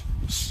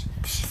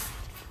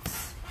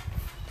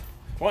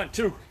 1,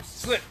 2,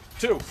 slip,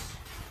 2.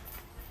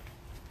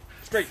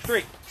 Straight,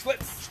 straight,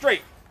 slip,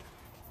 straight.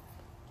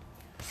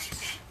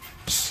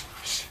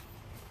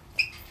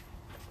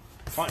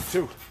 1,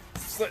 2,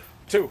 slip,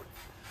 2.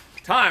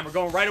 Time, we're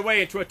going right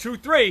away into a 2,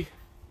 3,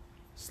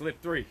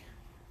 slip 3.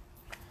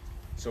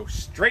 So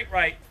straight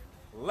right,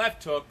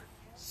 left hook,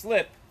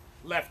 slip,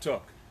 left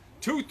hook.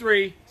 2,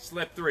 3,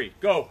 slip 3.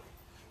 Go.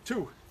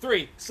 2,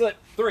 3, slip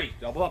 3.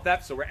 Double up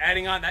that, so we're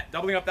adding on that,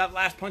 doubling up that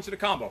last punch of the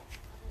combo.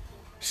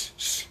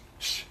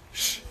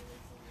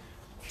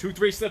 2,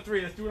 3, slip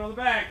 3. Let's do it on the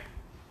bag.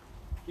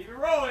 Keep it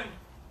rolling.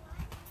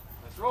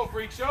 Let's roll,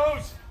 freak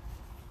shows.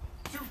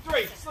 2,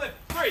 3, slip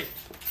 3.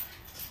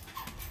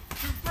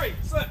 2, 3,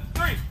 slip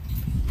 3. 2,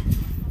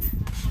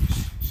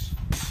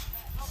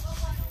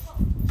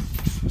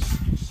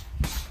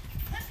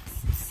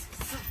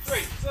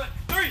 3, slip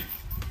 3.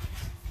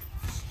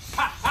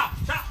 Ha, ha,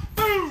 chop,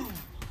 boom.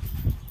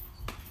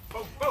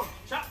 Boom, boom,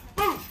 chop,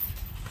 boom.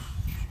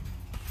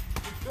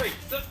 2, 3,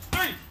 slip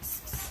 3.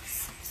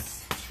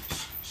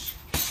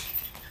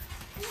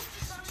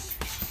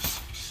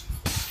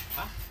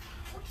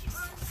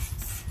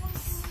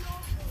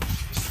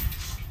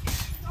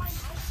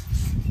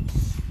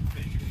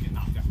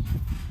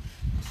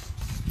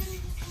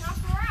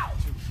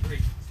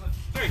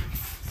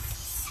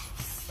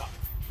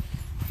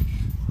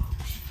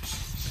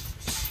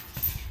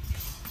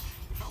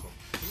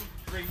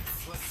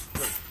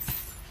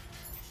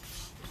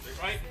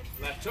 Right,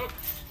 left hook,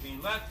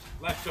 lean left,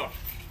 left hook.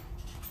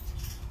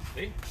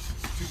 See?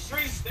 2, 3,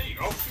 there you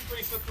go. 2,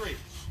 3, slip 3.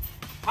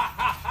 Ha,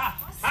 ha,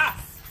 ha,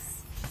 ha.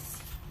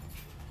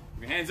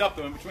 Your hands up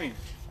though in between.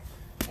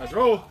 Let's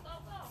roll.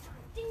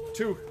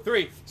 2,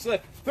 3,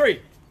 slip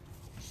 3.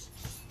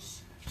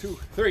 2,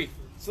 3,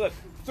 slip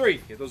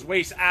 3. Get those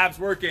waist abs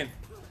working.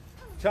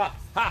 Ha,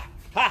 ha,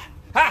 ha,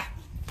 ha.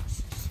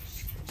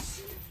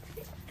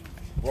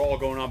 We're all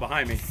going on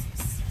behind me.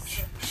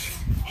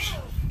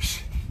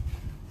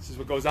 This is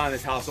what goes on in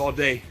this house all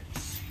day.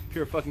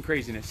 Pure fucking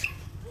craziness.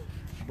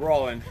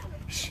 Brawling.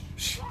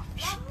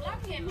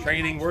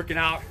 Training, working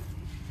out,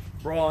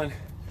 brawling,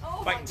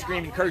 fighting,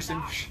 screaming,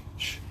 cursing.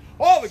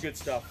 All the good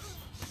stuff.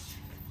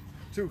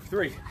 2,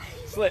 3,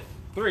 slip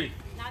 3.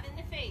 Not in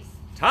the face.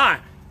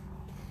 Time.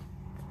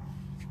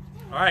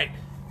 All right.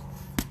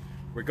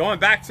 We're going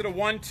back to the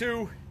 1,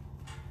 2,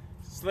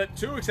 slip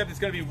 2, except it's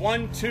going to be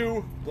 1,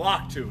 2,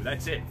 block 2.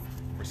 That's it.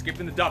 We're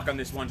skipping the duck on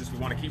this one, just we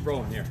want to keep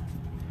rolling here.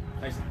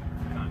 Nice.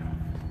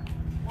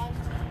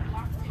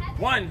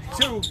 1,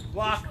 2,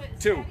 block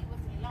 2.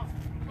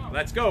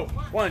 Let's go.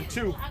 1,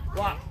 2,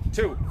 block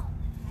 2.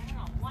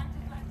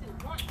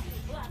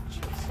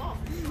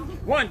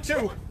 1,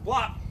 2,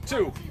 block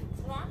 2.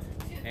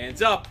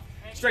 Hands up.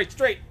 Straight,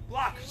 straight,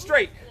 block,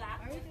 straight.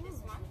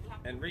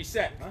 And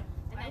reset, huh?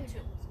 And then 2.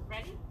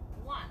 Ready?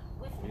 1.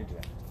 With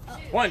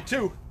 1,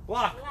 2,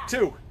 block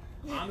 2.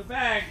 On the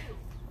bag.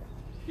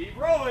 Keep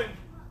rolling.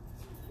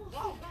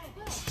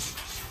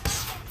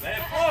 Let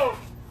it flow.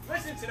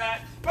 Listen to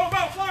that. Boom,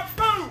 boom, block,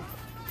 boom.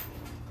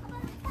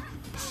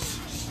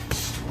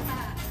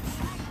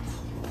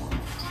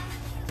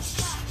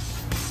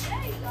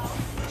 There you go.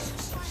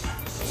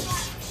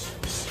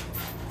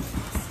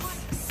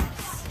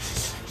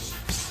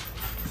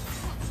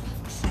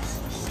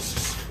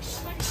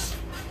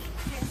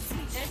 Can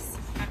see this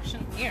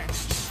action here.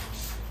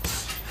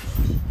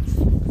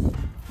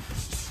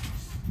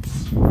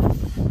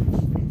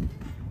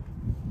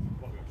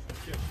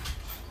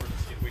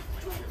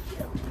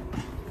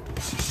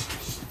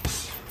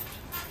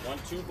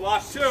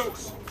 Block 2.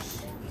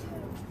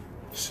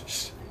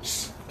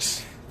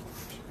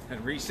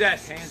 And reset.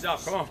 Hands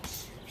up. Come on.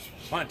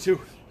 1, 2.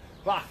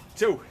 Block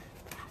 2.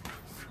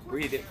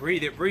 Breathe it.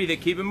 Breathe it. Breathe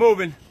it. Keep it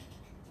moving.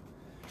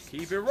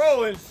 Keep it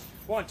rolling.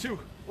 1, 2.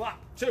 Block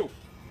 2.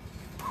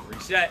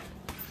 Reset.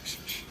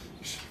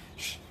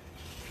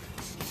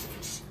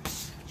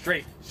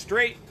 Straight.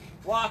 Straight.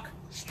 Block.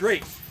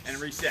 Straight. And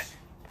reset.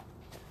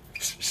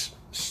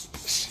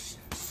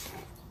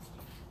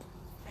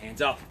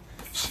 Hands up.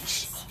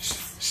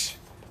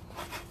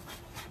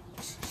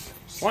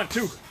 1,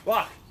 2,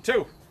 block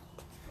 2.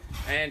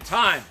 And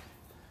time.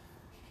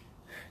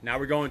 Now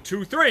we're going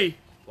 2, 3,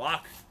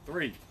 block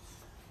 3.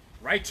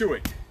 Right to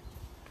it.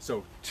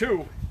 So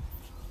 2,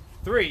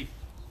 3,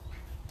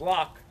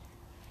 block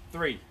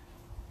 3.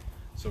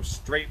 So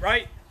straight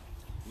right,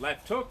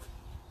 left hook,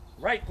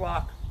 right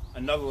block,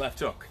 another left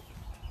hook.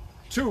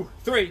 2,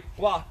 3,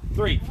 block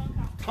 3.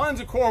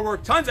 Tons of core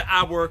work, tons of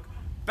ab work,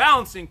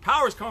 balancing,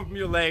 powers coming from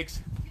your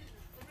legs.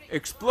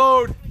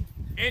 Explode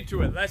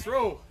into it. Let's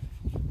roll.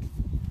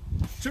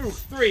 2,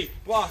 3,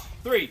 block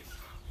 3.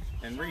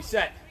 And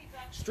reset.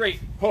 Straight,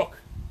 hook,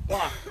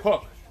 block,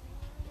 hook.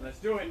 Let's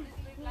do it. 2,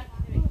 3, block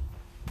 3.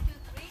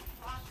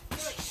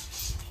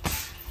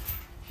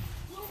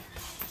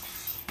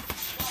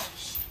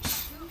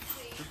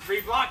 2,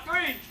 3, block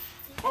 3.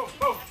 Boom,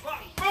 boom,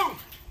 block, boom.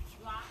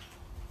 Block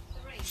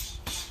 3.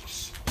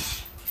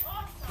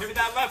 Awesome. Give me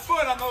that left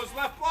foot on those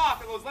left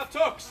block, on those left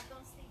hooks,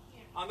 Don't stay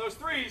here. on those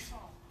threes.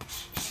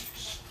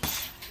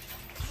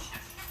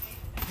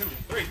 2,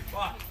 3,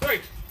 block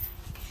 3.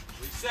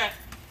 Reset.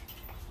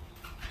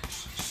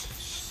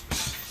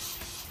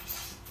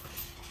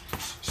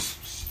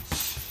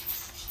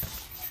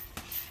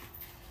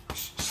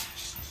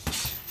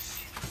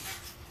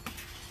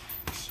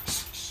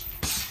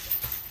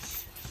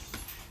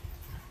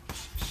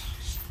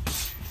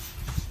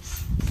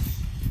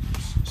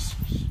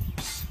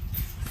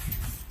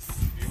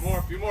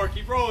 Few more,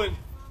 keep rolling.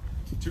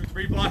 2,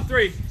 3, block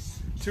 3.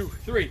 2,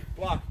 3,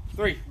 block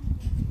 3.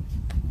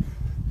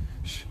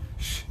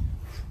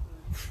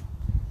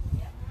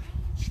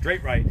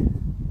 Straight right,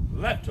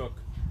 left hook,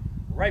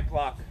 right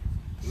block,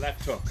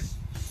 left hook.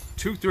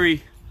 2,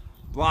 3,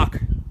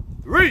 block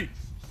 3.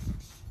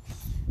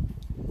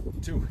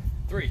 2,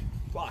 3,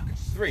 block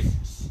 3.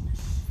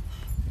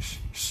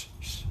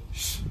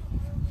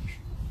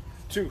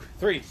 2,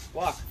 3,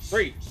 block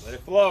 3. Let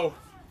it flow.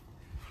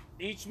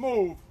 Each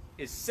move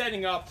is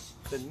setting up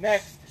the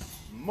next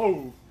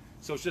move.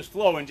 So it's just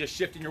flowing, just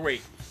shifting your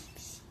weight.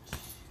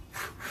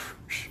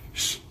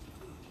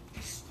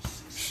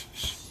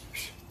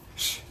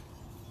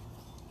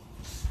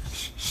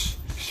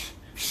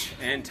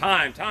 And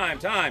time.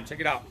 Check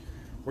it out.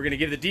 We're gonna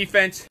give the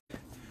defense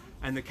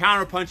and the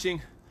counter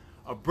punching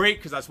a break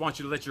because I just want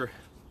you to let your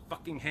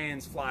fucking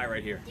hands fly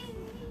right here.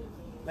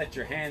 Let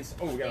your hands,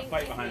 oh, we got a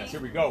fight behind us. Here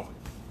we go.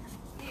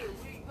 Here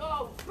we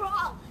go,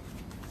 bro.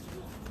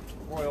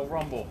 Royal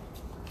Rumble.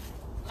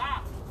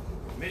 Lock.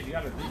 Mid, you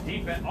got to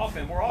defense,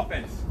 offense, more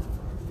offense.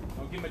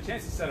 Don't give him a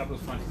chance to set up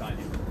those punches on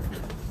you.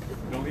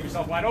 Don't leave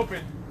yourself wide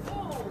open.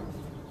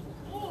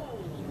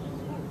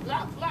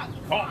 Lock.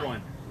 Caught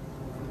one.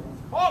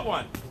 Caught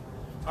one.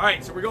 All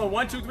right, so we're going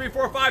 1, 2, 3,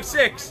 4, 5,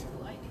 6.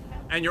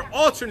 And you're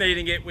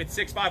alternating it with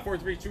 6, 5, 4,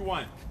 3, 2,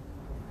 1.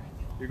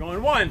 You're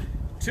going 1,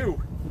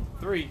 2,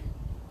 3,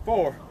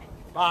 4,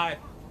 5,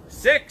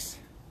 6.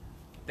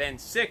 Then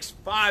 6,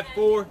 5,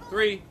 4,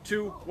 3,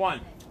 2,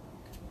 1.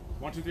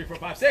 1, 2, 3, 4,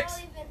 5,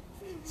 6.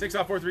 6,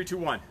 5, 4, 3, 2,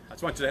 1. I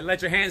just want you to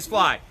let your hands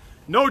fly.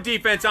 No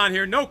defense on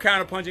here, no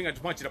counter punching. I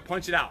just want you to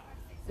punch it out.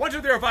 1,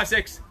 2, 3, 4, 5,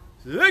 6.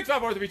 6,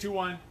 5, 4, 3, 2,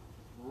 1.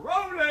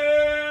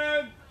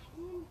 Rolling.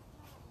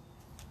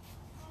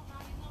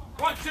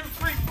 1, 2,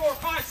 3, 4,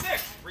 5,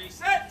 6.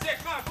 Reset.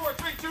 6, 5, 4,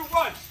 3, 2,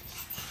 1.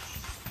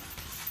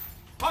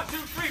 1, 2,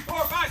 3, 4,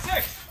 5,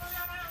 6.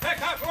 6,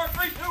 5, 4,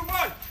 3, 2,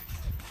 1.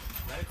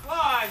 Let it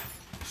fly.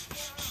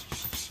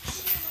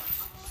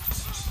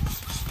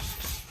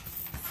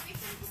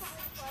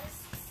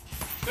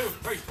 2,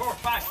 3, 4,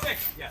 5,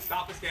 6. Yeah,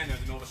 stop and stand there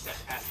in the middle of a set.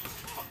 Ask.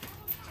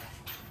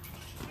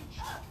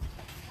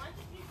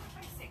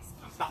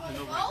 Stop in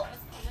the middle of it.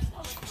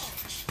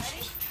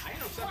 I ain't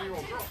no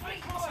 7-year-old girl.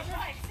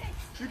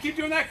 You keep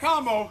doing that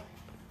combo.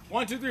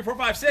 1, 2, 3, 4,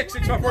 5, 6.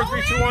 6, 5, 4,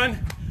 3, 2, 1.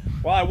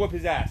 While I whoop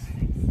his ass. Is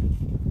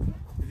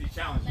he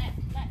challenged?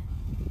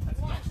 That's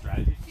a dumb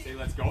strategy. Say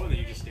let's go, and then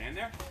you just stand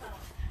there.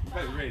 You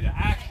guys are ready to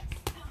act.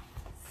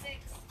 6,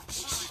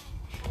 5,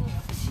 4,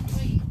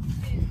 3,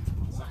 2,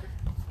 1.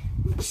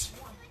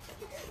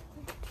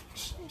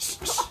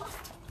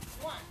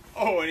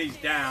 Oh, and he's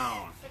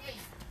down.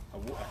 A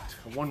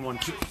 1, 1,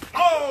 2.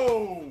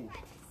 Oh!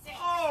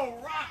 Oh,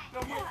 rock the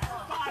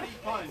body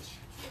punch.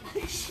 1, 2,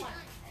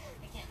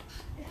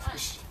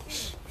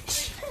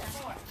 3,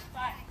 4,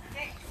 5,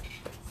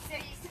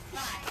 6,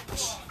 5,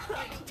 4, 3,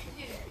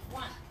 2,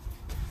 1.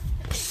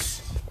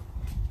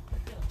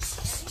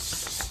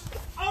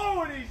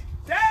 Oh, and he's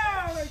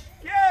down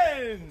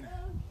again.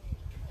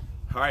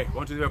 All right,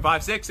 1, 2, 3, 4,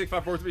 5, 6, 6,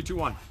 5, 4, 3, 2,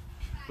 1.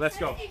 Let's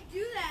go. How did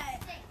you do that?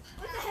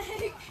 What the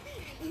heck?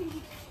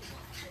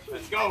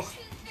 Let's go.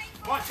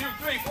 1, 2,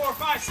 3, 4,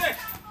 5, 6.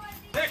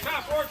 6,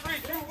 5, 4, 3,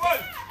 2, 1.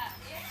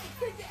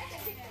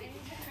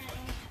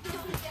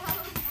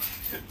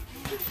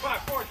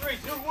 5, 4, 3,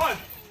 2, 1.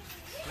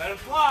 Let him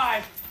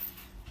fly.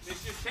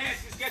 It's your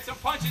chance to get some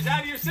punches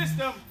out of your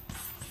system.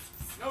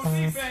 No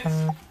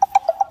defense.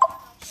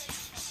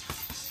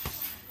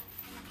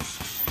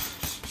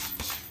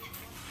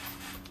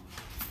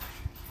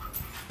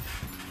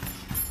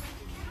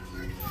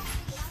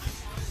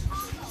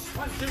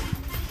 One, 2,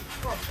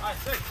 4,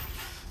 5, 6.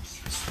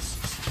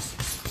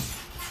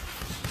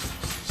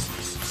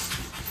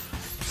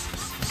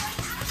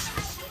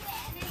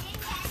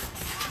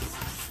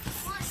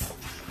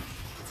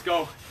 Let's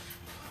go.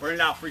 We're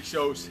in out freak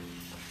shows.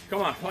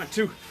 Come on. 1,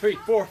 2, 3,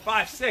 4,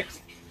 5, 6.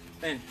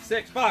 Then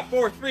 6, 5,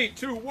 4, 3,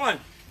 2, 1.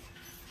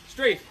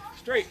 Straight.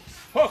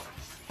 Hook.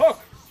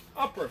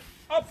 Upper.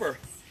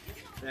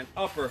 Then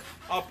upper.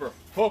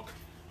 Hook.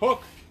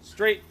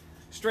 Straight.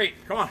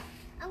 Come on.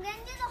 I'm going to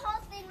do the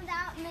whole thing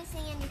without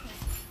missing anything.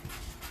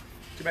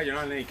 Too bad you're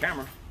not on any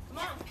camera. Come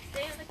on,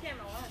 stay on the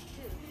camera. 1,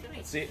 2, 3.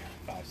 Let's see.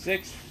 5,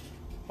 6,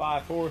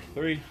 5, 4,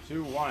 3,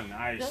 2, 1.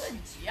 Nice. Good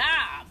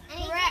job.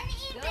 And Correct.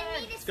 you didn't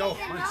even need to Let's go.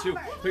 say the 1, 2,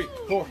 number. 3,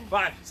 4,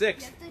 5,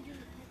 6. You have to do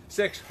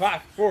 6,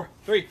 5, 4,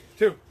 3,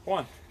 2,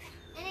 1.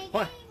 And I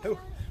One, didn't two.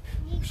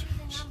 even need to do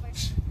the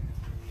numbers.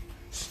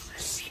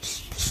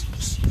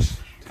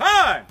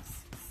 Time!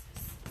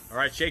 All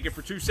right, shake it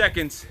for 2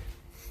 seconds.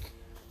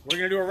 We're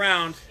going to do a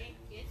round.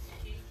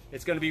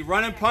 It's going to be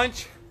run and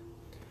punch,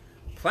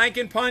 plank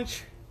and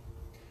punch,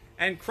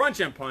 and crunch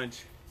and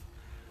punch.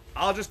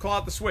 I'll just call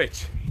out the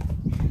switch.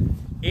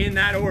 In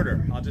that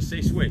order, I'll just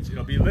say switch.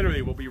 It'll be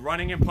literally, we'll be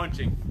running and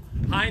punching.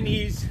 High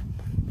knees,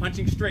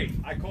 punching straight.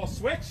 I call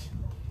switch.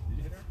 Did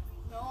you hit her?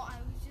 No, I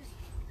was just.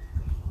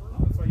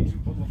 Oh, that's why you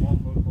should pull the ball,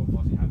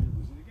 you have to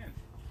lose it again.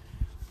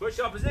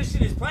 Push-up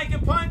position is plank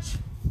and punch.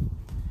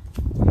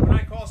 When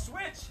I call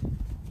switch,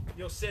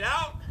 you'll sit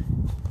out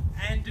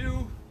and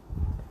do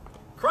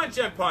crunch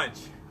and punch.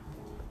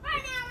 Run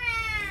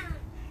around!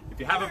 If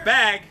you have a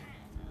bag,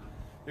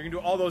 you're gonna do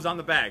all those on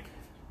the bag.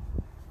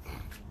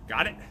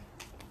 Got it?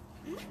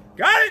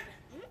 Got it?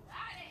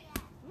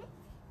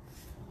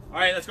 All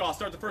right, let's go. I'll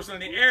start the first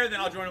one in the air, then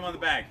I'll join them on the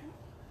bag.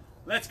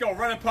 Let's go.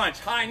 Run and punch.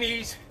 High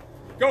knees.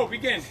 Go.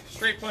 Begin.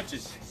 Straight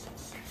punches.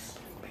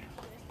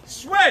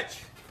 Switch.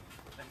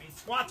 That means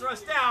squat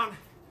thrust down.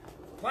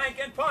 Plank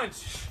and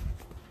punch.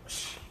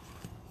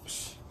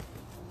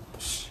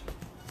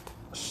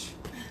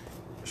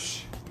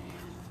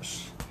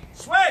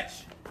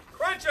 Switch.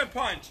 Crunch and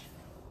punch.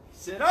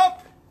 Sit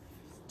up.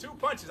 2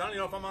 punches. I don't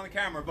even know if I'm on the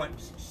camera, but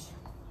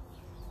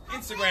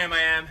Instagram I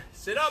am.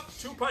 Sit up.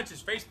 2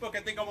 punches. Facebook, I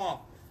think I'm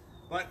off.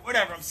 But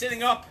whatever. I'm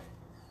sitting up,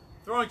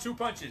 throwing 2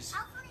 punches.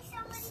 Hopefully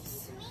somebody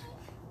sees me.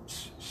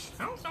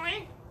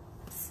 Hopefully.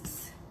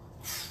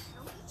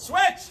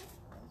 Switch.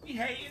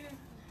 Behave.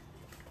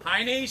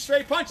 High knees,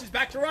 straight punches.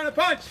 Back to run and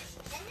punch.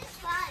 This is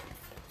fun.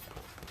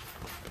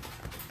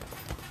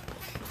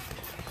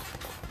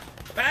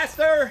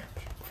 Faster.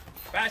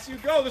 Faster you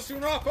go, the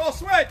sooner I'll call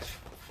switch.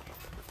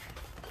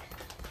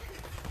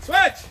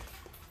 Switch.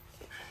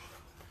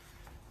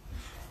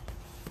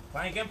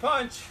 Plank and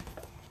punch.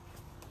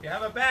 You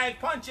have a bag,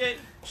 punch it.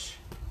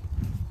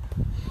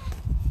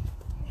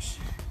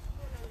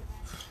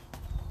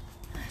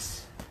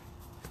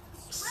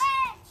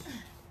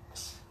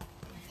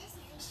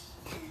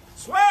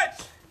 Switch.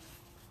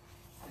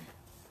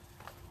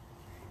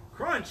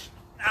 Crunch.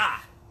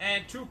 Ah.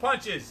 And 2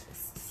 punches.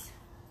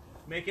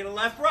 Make it a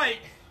left-right.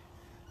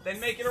 Then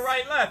make it a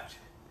right-left.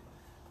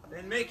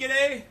 Then make it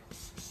a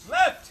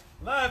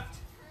left-left.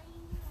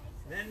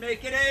 Then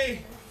make it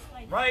a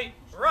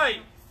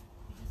right-right.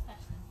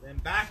 Then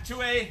back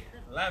to a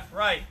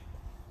left-right.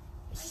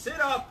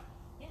 Sit up.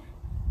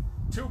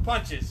 2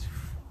 punches.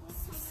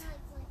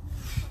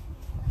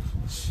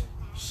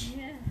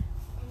 Yeah.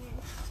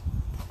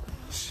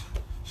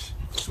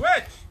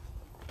 Switch.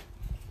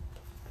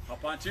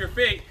 Up onto your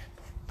feet.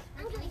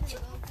 I'm doing 2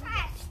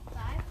 press.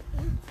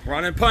 5.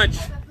 Run and punch.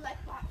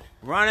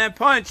 Run and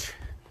punch.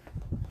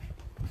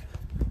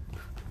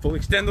 Full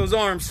extend those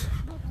arms.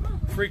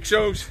 Freak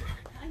shows.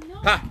 I know.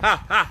 Ha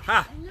ha ha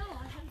ha. I know.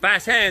 I have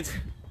Fast hands.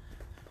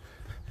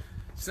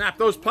 Snap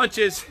those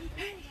punches.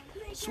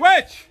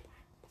 Switch.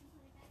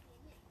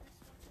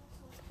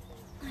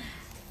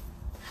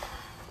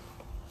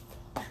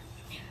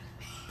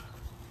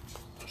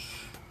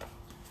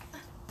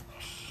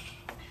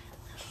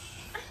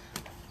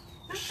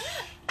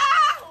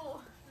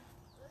 Ow!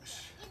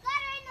 You got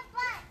her in the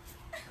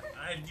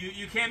butt.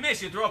 You can't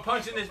miss. You throw a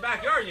punch in this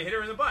backyard and you hit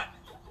her in the butt.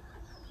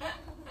 True.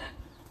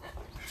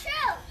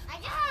 I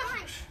just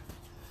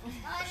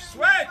punched.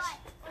 Switch.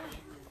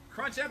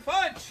 Crunch and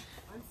punch.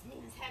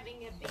 He's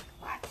having a big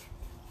butt.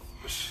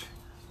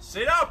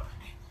 Sit up.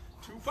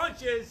 2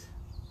 punches.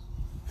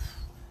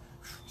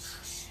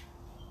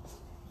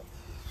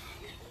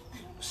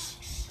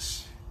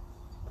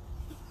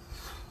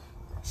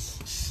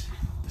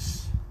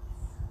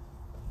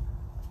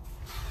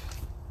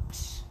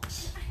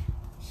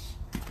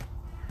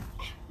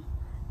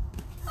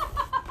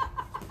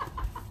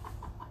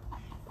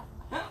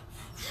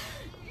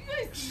 You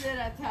guys did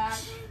attack.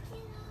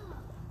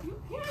 You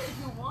can if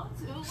you want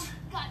to.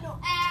 Got no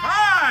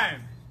ass.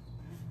 Time.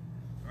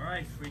 All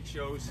right, freak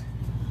shows.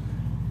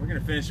 We're going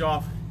to finish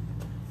off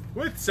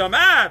with some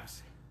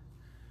abs.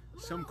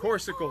 Some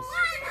corsicles.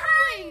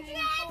 100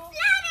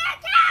 flutter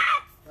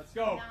caps. Let's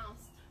go.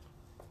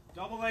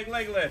 Double leg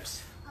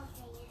lifts.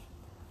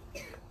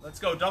 Okay. Let's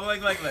go. Double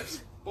leg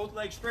lifts. Both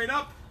legs straight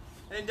up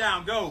and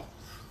down. Go.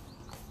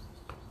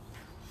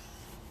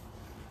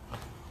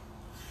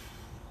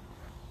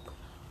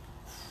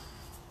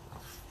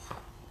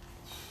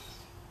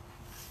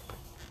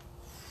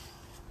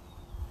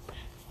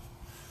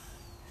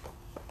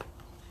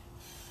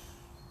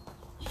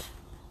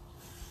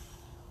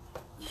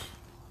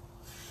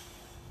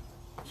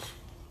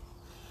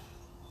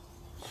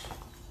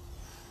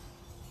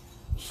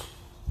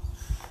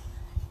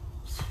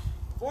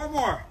 Four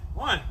more.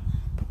 1,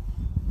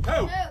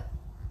 2.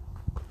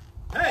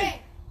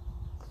 Hey.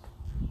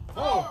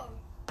 4.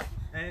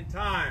 And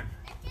time.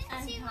 It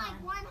didn't seem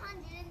like 100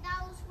 and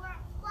that was where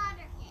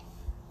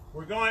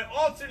We're going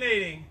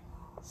alternating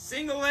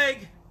single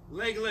leg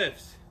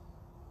lifts.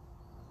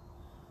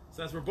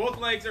 So that's where both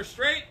legs are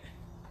straight,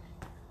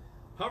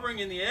 hovering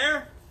in the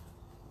air,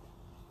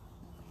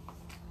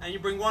 and you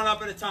bring one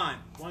up at a time.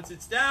 Once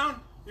it's down,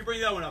 you bring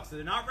the other one up. So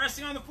they're not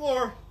resting on the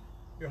floor,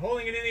 you're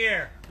holding it in the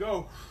air.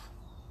 Go.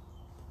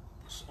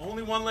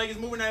 Only one leg is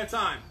moving at a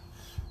time.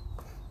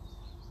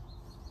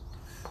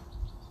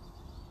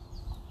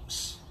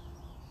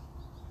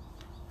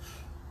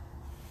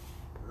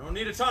 We don't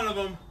need a ton of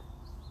them.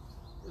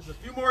 There's a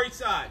few more each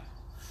side.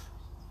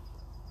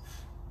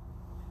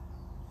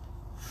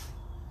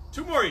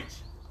 2 more each.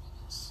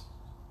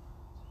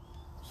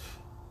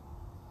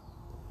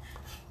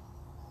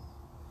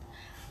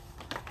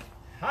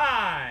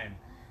 Time.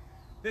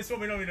 This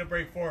one we don't need a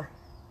break for.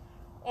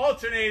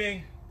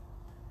 Alternating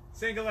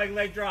single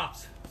leg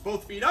drops.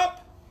 Both feet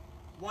up.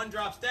 One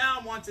drops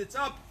down. Once it's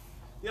up,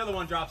 the other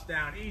one drops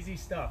down. Easy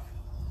stuff.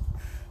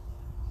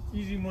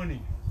 Easy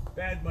money.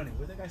 Bad money.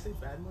 What did that guy say?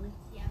 Bad money?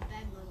 Yeah,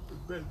 bad money.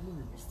 Bad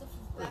money. Your stuff is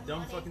What a bad dumb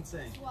money. fucking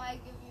saying. That's why I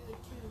give you a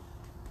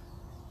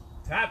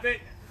 2. Tap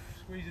it.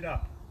 Squeeze it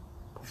up.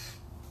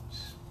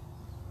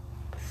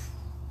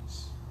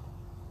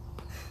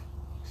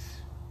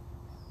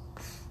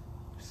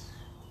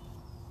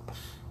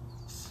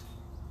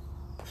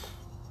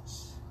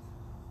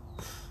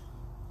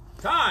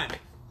 Time.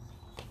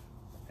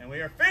 And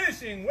we are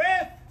finishing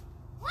with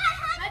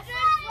 100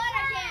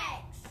 flutter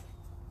kicks.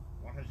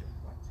 100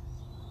 what?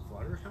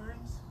 Flutter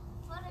times?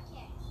 Flutter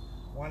kicks.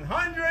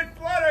 100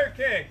 flutter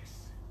kicks.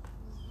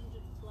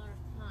 100 flutter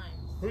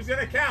times. Who's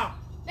gonna count?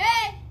 Me.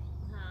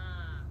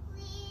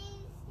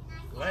 Please. Can I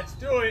count? Let's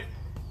do it.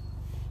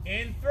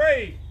 In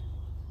 3,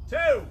 2,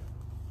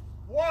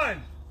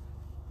 1,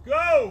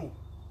 go.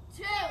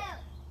 2,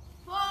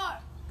 4,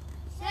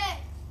 6,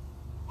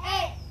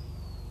 8,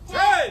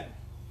 10,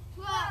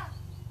 12,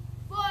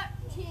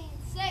 14,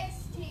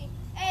 16,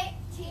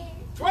 18,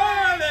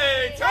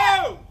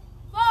 22,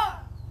 4,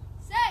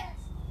 6,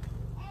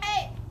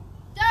 8,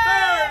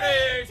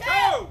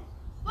 32.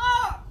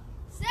 4,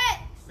 6,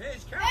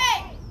 Miss count.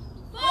 8,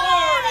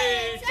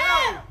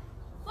 42,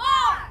 4,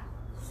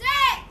 6,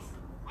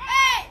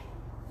 8,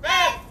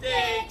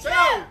 52,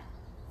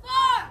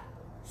 4,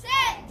 6,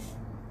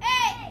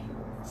 8,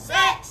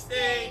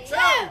 62,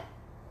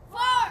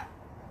 4,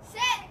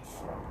 6,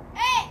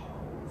 8,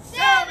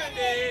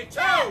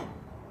 72,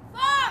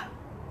 4,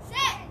 6,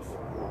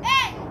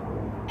 8,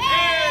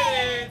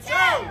 82,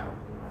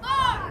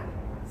 4,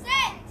 6,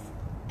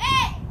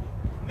 8,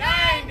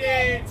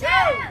 92,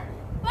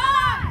 4,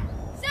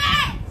 6,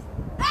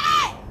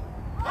 8,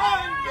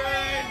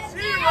 100,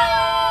 0.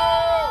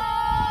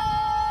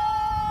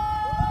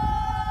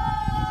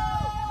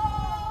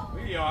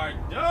 We are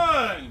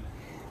done.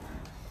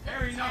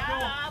 Hairy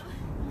knuckle.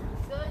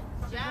 Good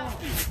job.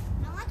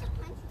 I want to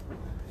punch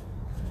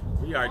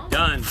you. We are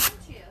done. Punch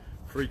you.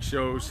 Freak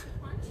shows,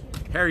 Punch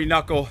you. hairy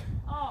knuckle,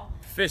 Oh,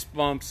 fist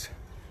bumps,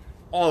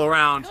 all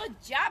around. good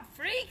job,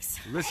 freaks.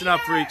 Listen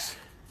up, freaks.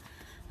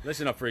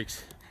 Listen up,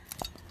 freaks.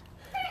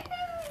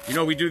 You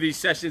know we do these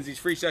sessions, these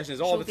free sessions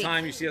all the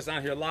time. You see us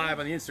on here live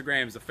on the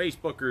Instagrams, the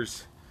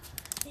Facebookers,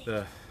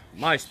 the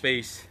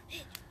MySpace,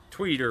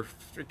 Twitter,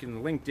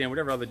 freaking LinkedIn,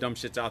 whatever other dumb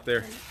shit's out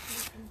there.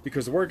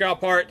 Because the workout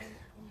part,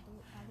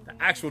 the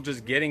actual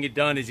just getting it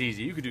done is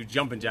easy. You could do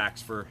jumping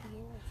jacks for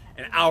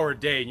an hour a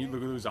day and you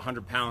lose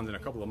 100 pounds in a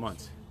couple of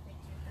months.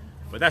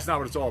 But that's not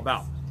what it's all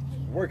about.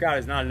 Workout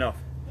is not enough.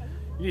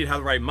 You need to have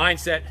the right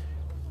mindset.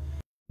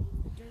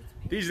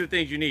 These are the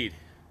things you need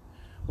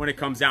when it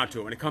comes down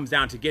to it. When it comes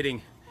down to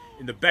getting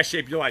in the best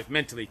shape of your life,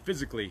 mentally,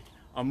 physically,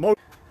 emotionally,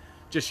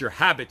 just your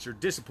habits, your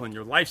discipline,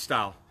 your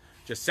lifestyle.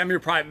 Just send me your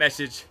private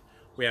message.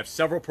 We have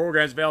several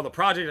programs available. The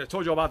project, I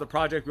told you about the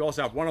project. We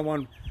also have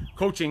one-on-one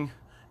coaching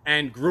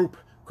and group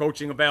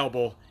coaching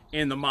available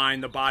in the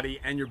mind, the body,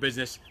 and your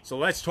business. So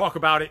let's talk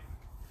about it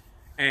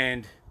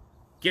and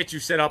get you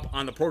set up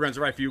on the programs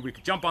that are right for you. We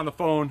could jump on the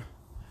phone.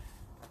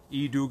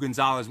 Edu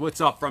Gonzalez,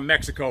 what's up from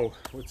Mexico?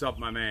 What's up,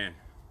 my man?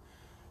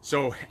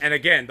 So, and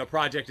again, the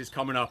project is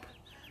coming up.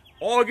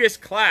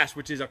 August class,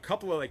 which is a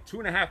couple of like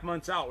 2.5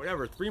 months out,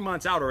 whatever, 3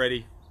 months out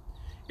already,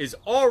 is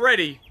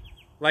already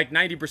like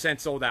 90%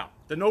 sold out.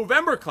 The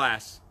November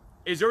class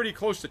is already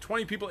close to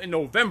 20 people in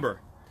November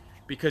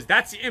because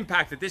that's the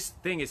impact that this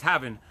thing is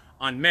having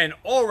on men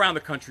all around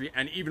the country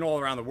and even all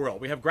around the world.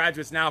 We have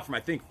graduates now from I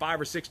think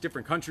 5 or 6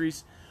 different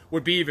countries.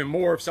 Would be even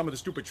more if some of the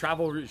stupid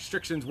travel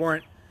restrictions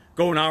weren't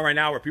going on right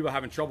now where people are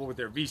having trouble with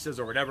their visas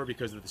or whatever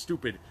because of the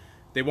stupid,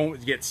 they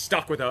won't get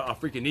stuck with a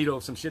freaking needle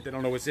of some shit they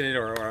don't know what's in it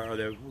or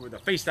the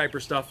face diaper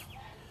stuff.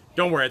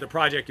 Don't worry, at the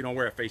project you don't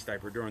wear a face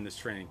diaper during this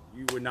training.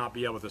 You would not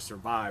be able to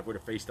survive with a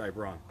face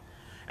diaper on.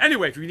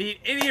 Anyway, if you need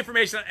any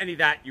information on any of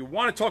that, you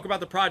want to talk about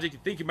the project, you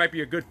think you might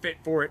be a good fit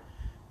for it,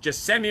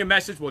 just send me a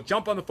message. We'll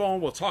jump on the phone,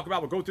 we'll talk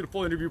about, we'll go through the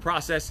full interview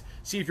process,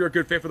 see if you're a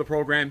good fit for the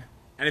program.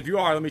 And if you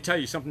are, let me tell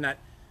you something that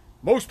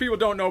most people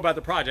don't know about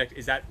the project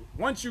is that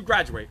once you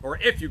graduate, or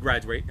if you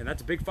graduate, and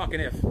that's a big fucking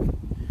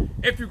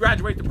if you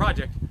graduate the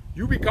project,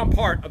 you become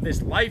part of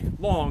this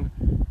lifelong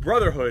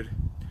brotherhood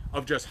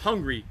of just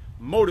hungry,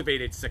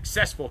 motivated,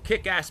 successful,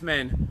 kick-ass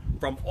men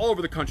from all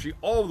over the country,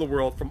 all over the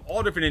world, from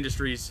all different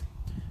industries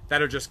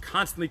that are just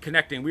constantly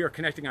connecting. We are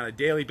connecting on a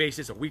daily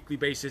basis, a weekly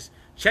basis,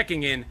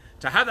 checking in.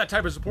 To have that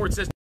type of support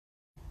system,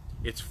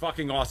 it's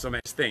fucking awesome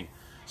as thing.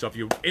 So if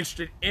you're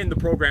interested in the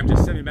program,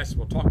 just send me a message.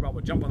 We'll talk about it.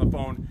 We'll jump on the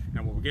phone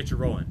and we'll get you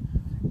rolling.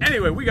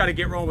 Anyway, we got to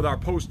get rolling with our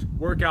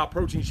post-workout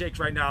protein shakes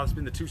right now. It's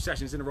been the 2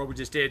 sessions in a row we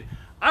just did.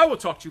 I will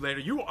talk to you later.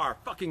 You are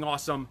fucking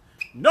awesome.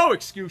 No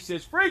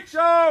excuses. Freak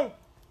Show!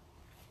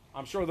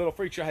 I'm sure Little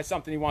Freak Show has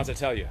something he wants to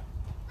tell you.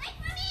 Wait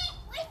for me!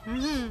 Wait for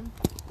me!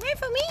 Wait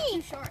for me.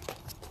 Too short.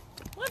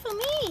 Wait for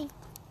me.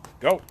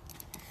 Go.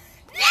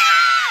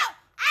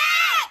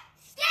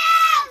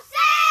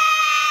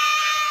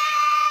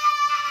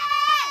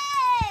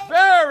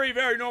 Very,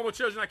 very normal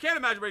children. I can't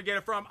imagine where you get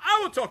it from. I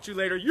will talk to you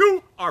later.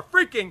 You are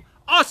freaking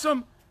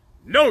awesome.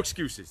 No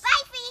excuses.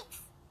 Bye.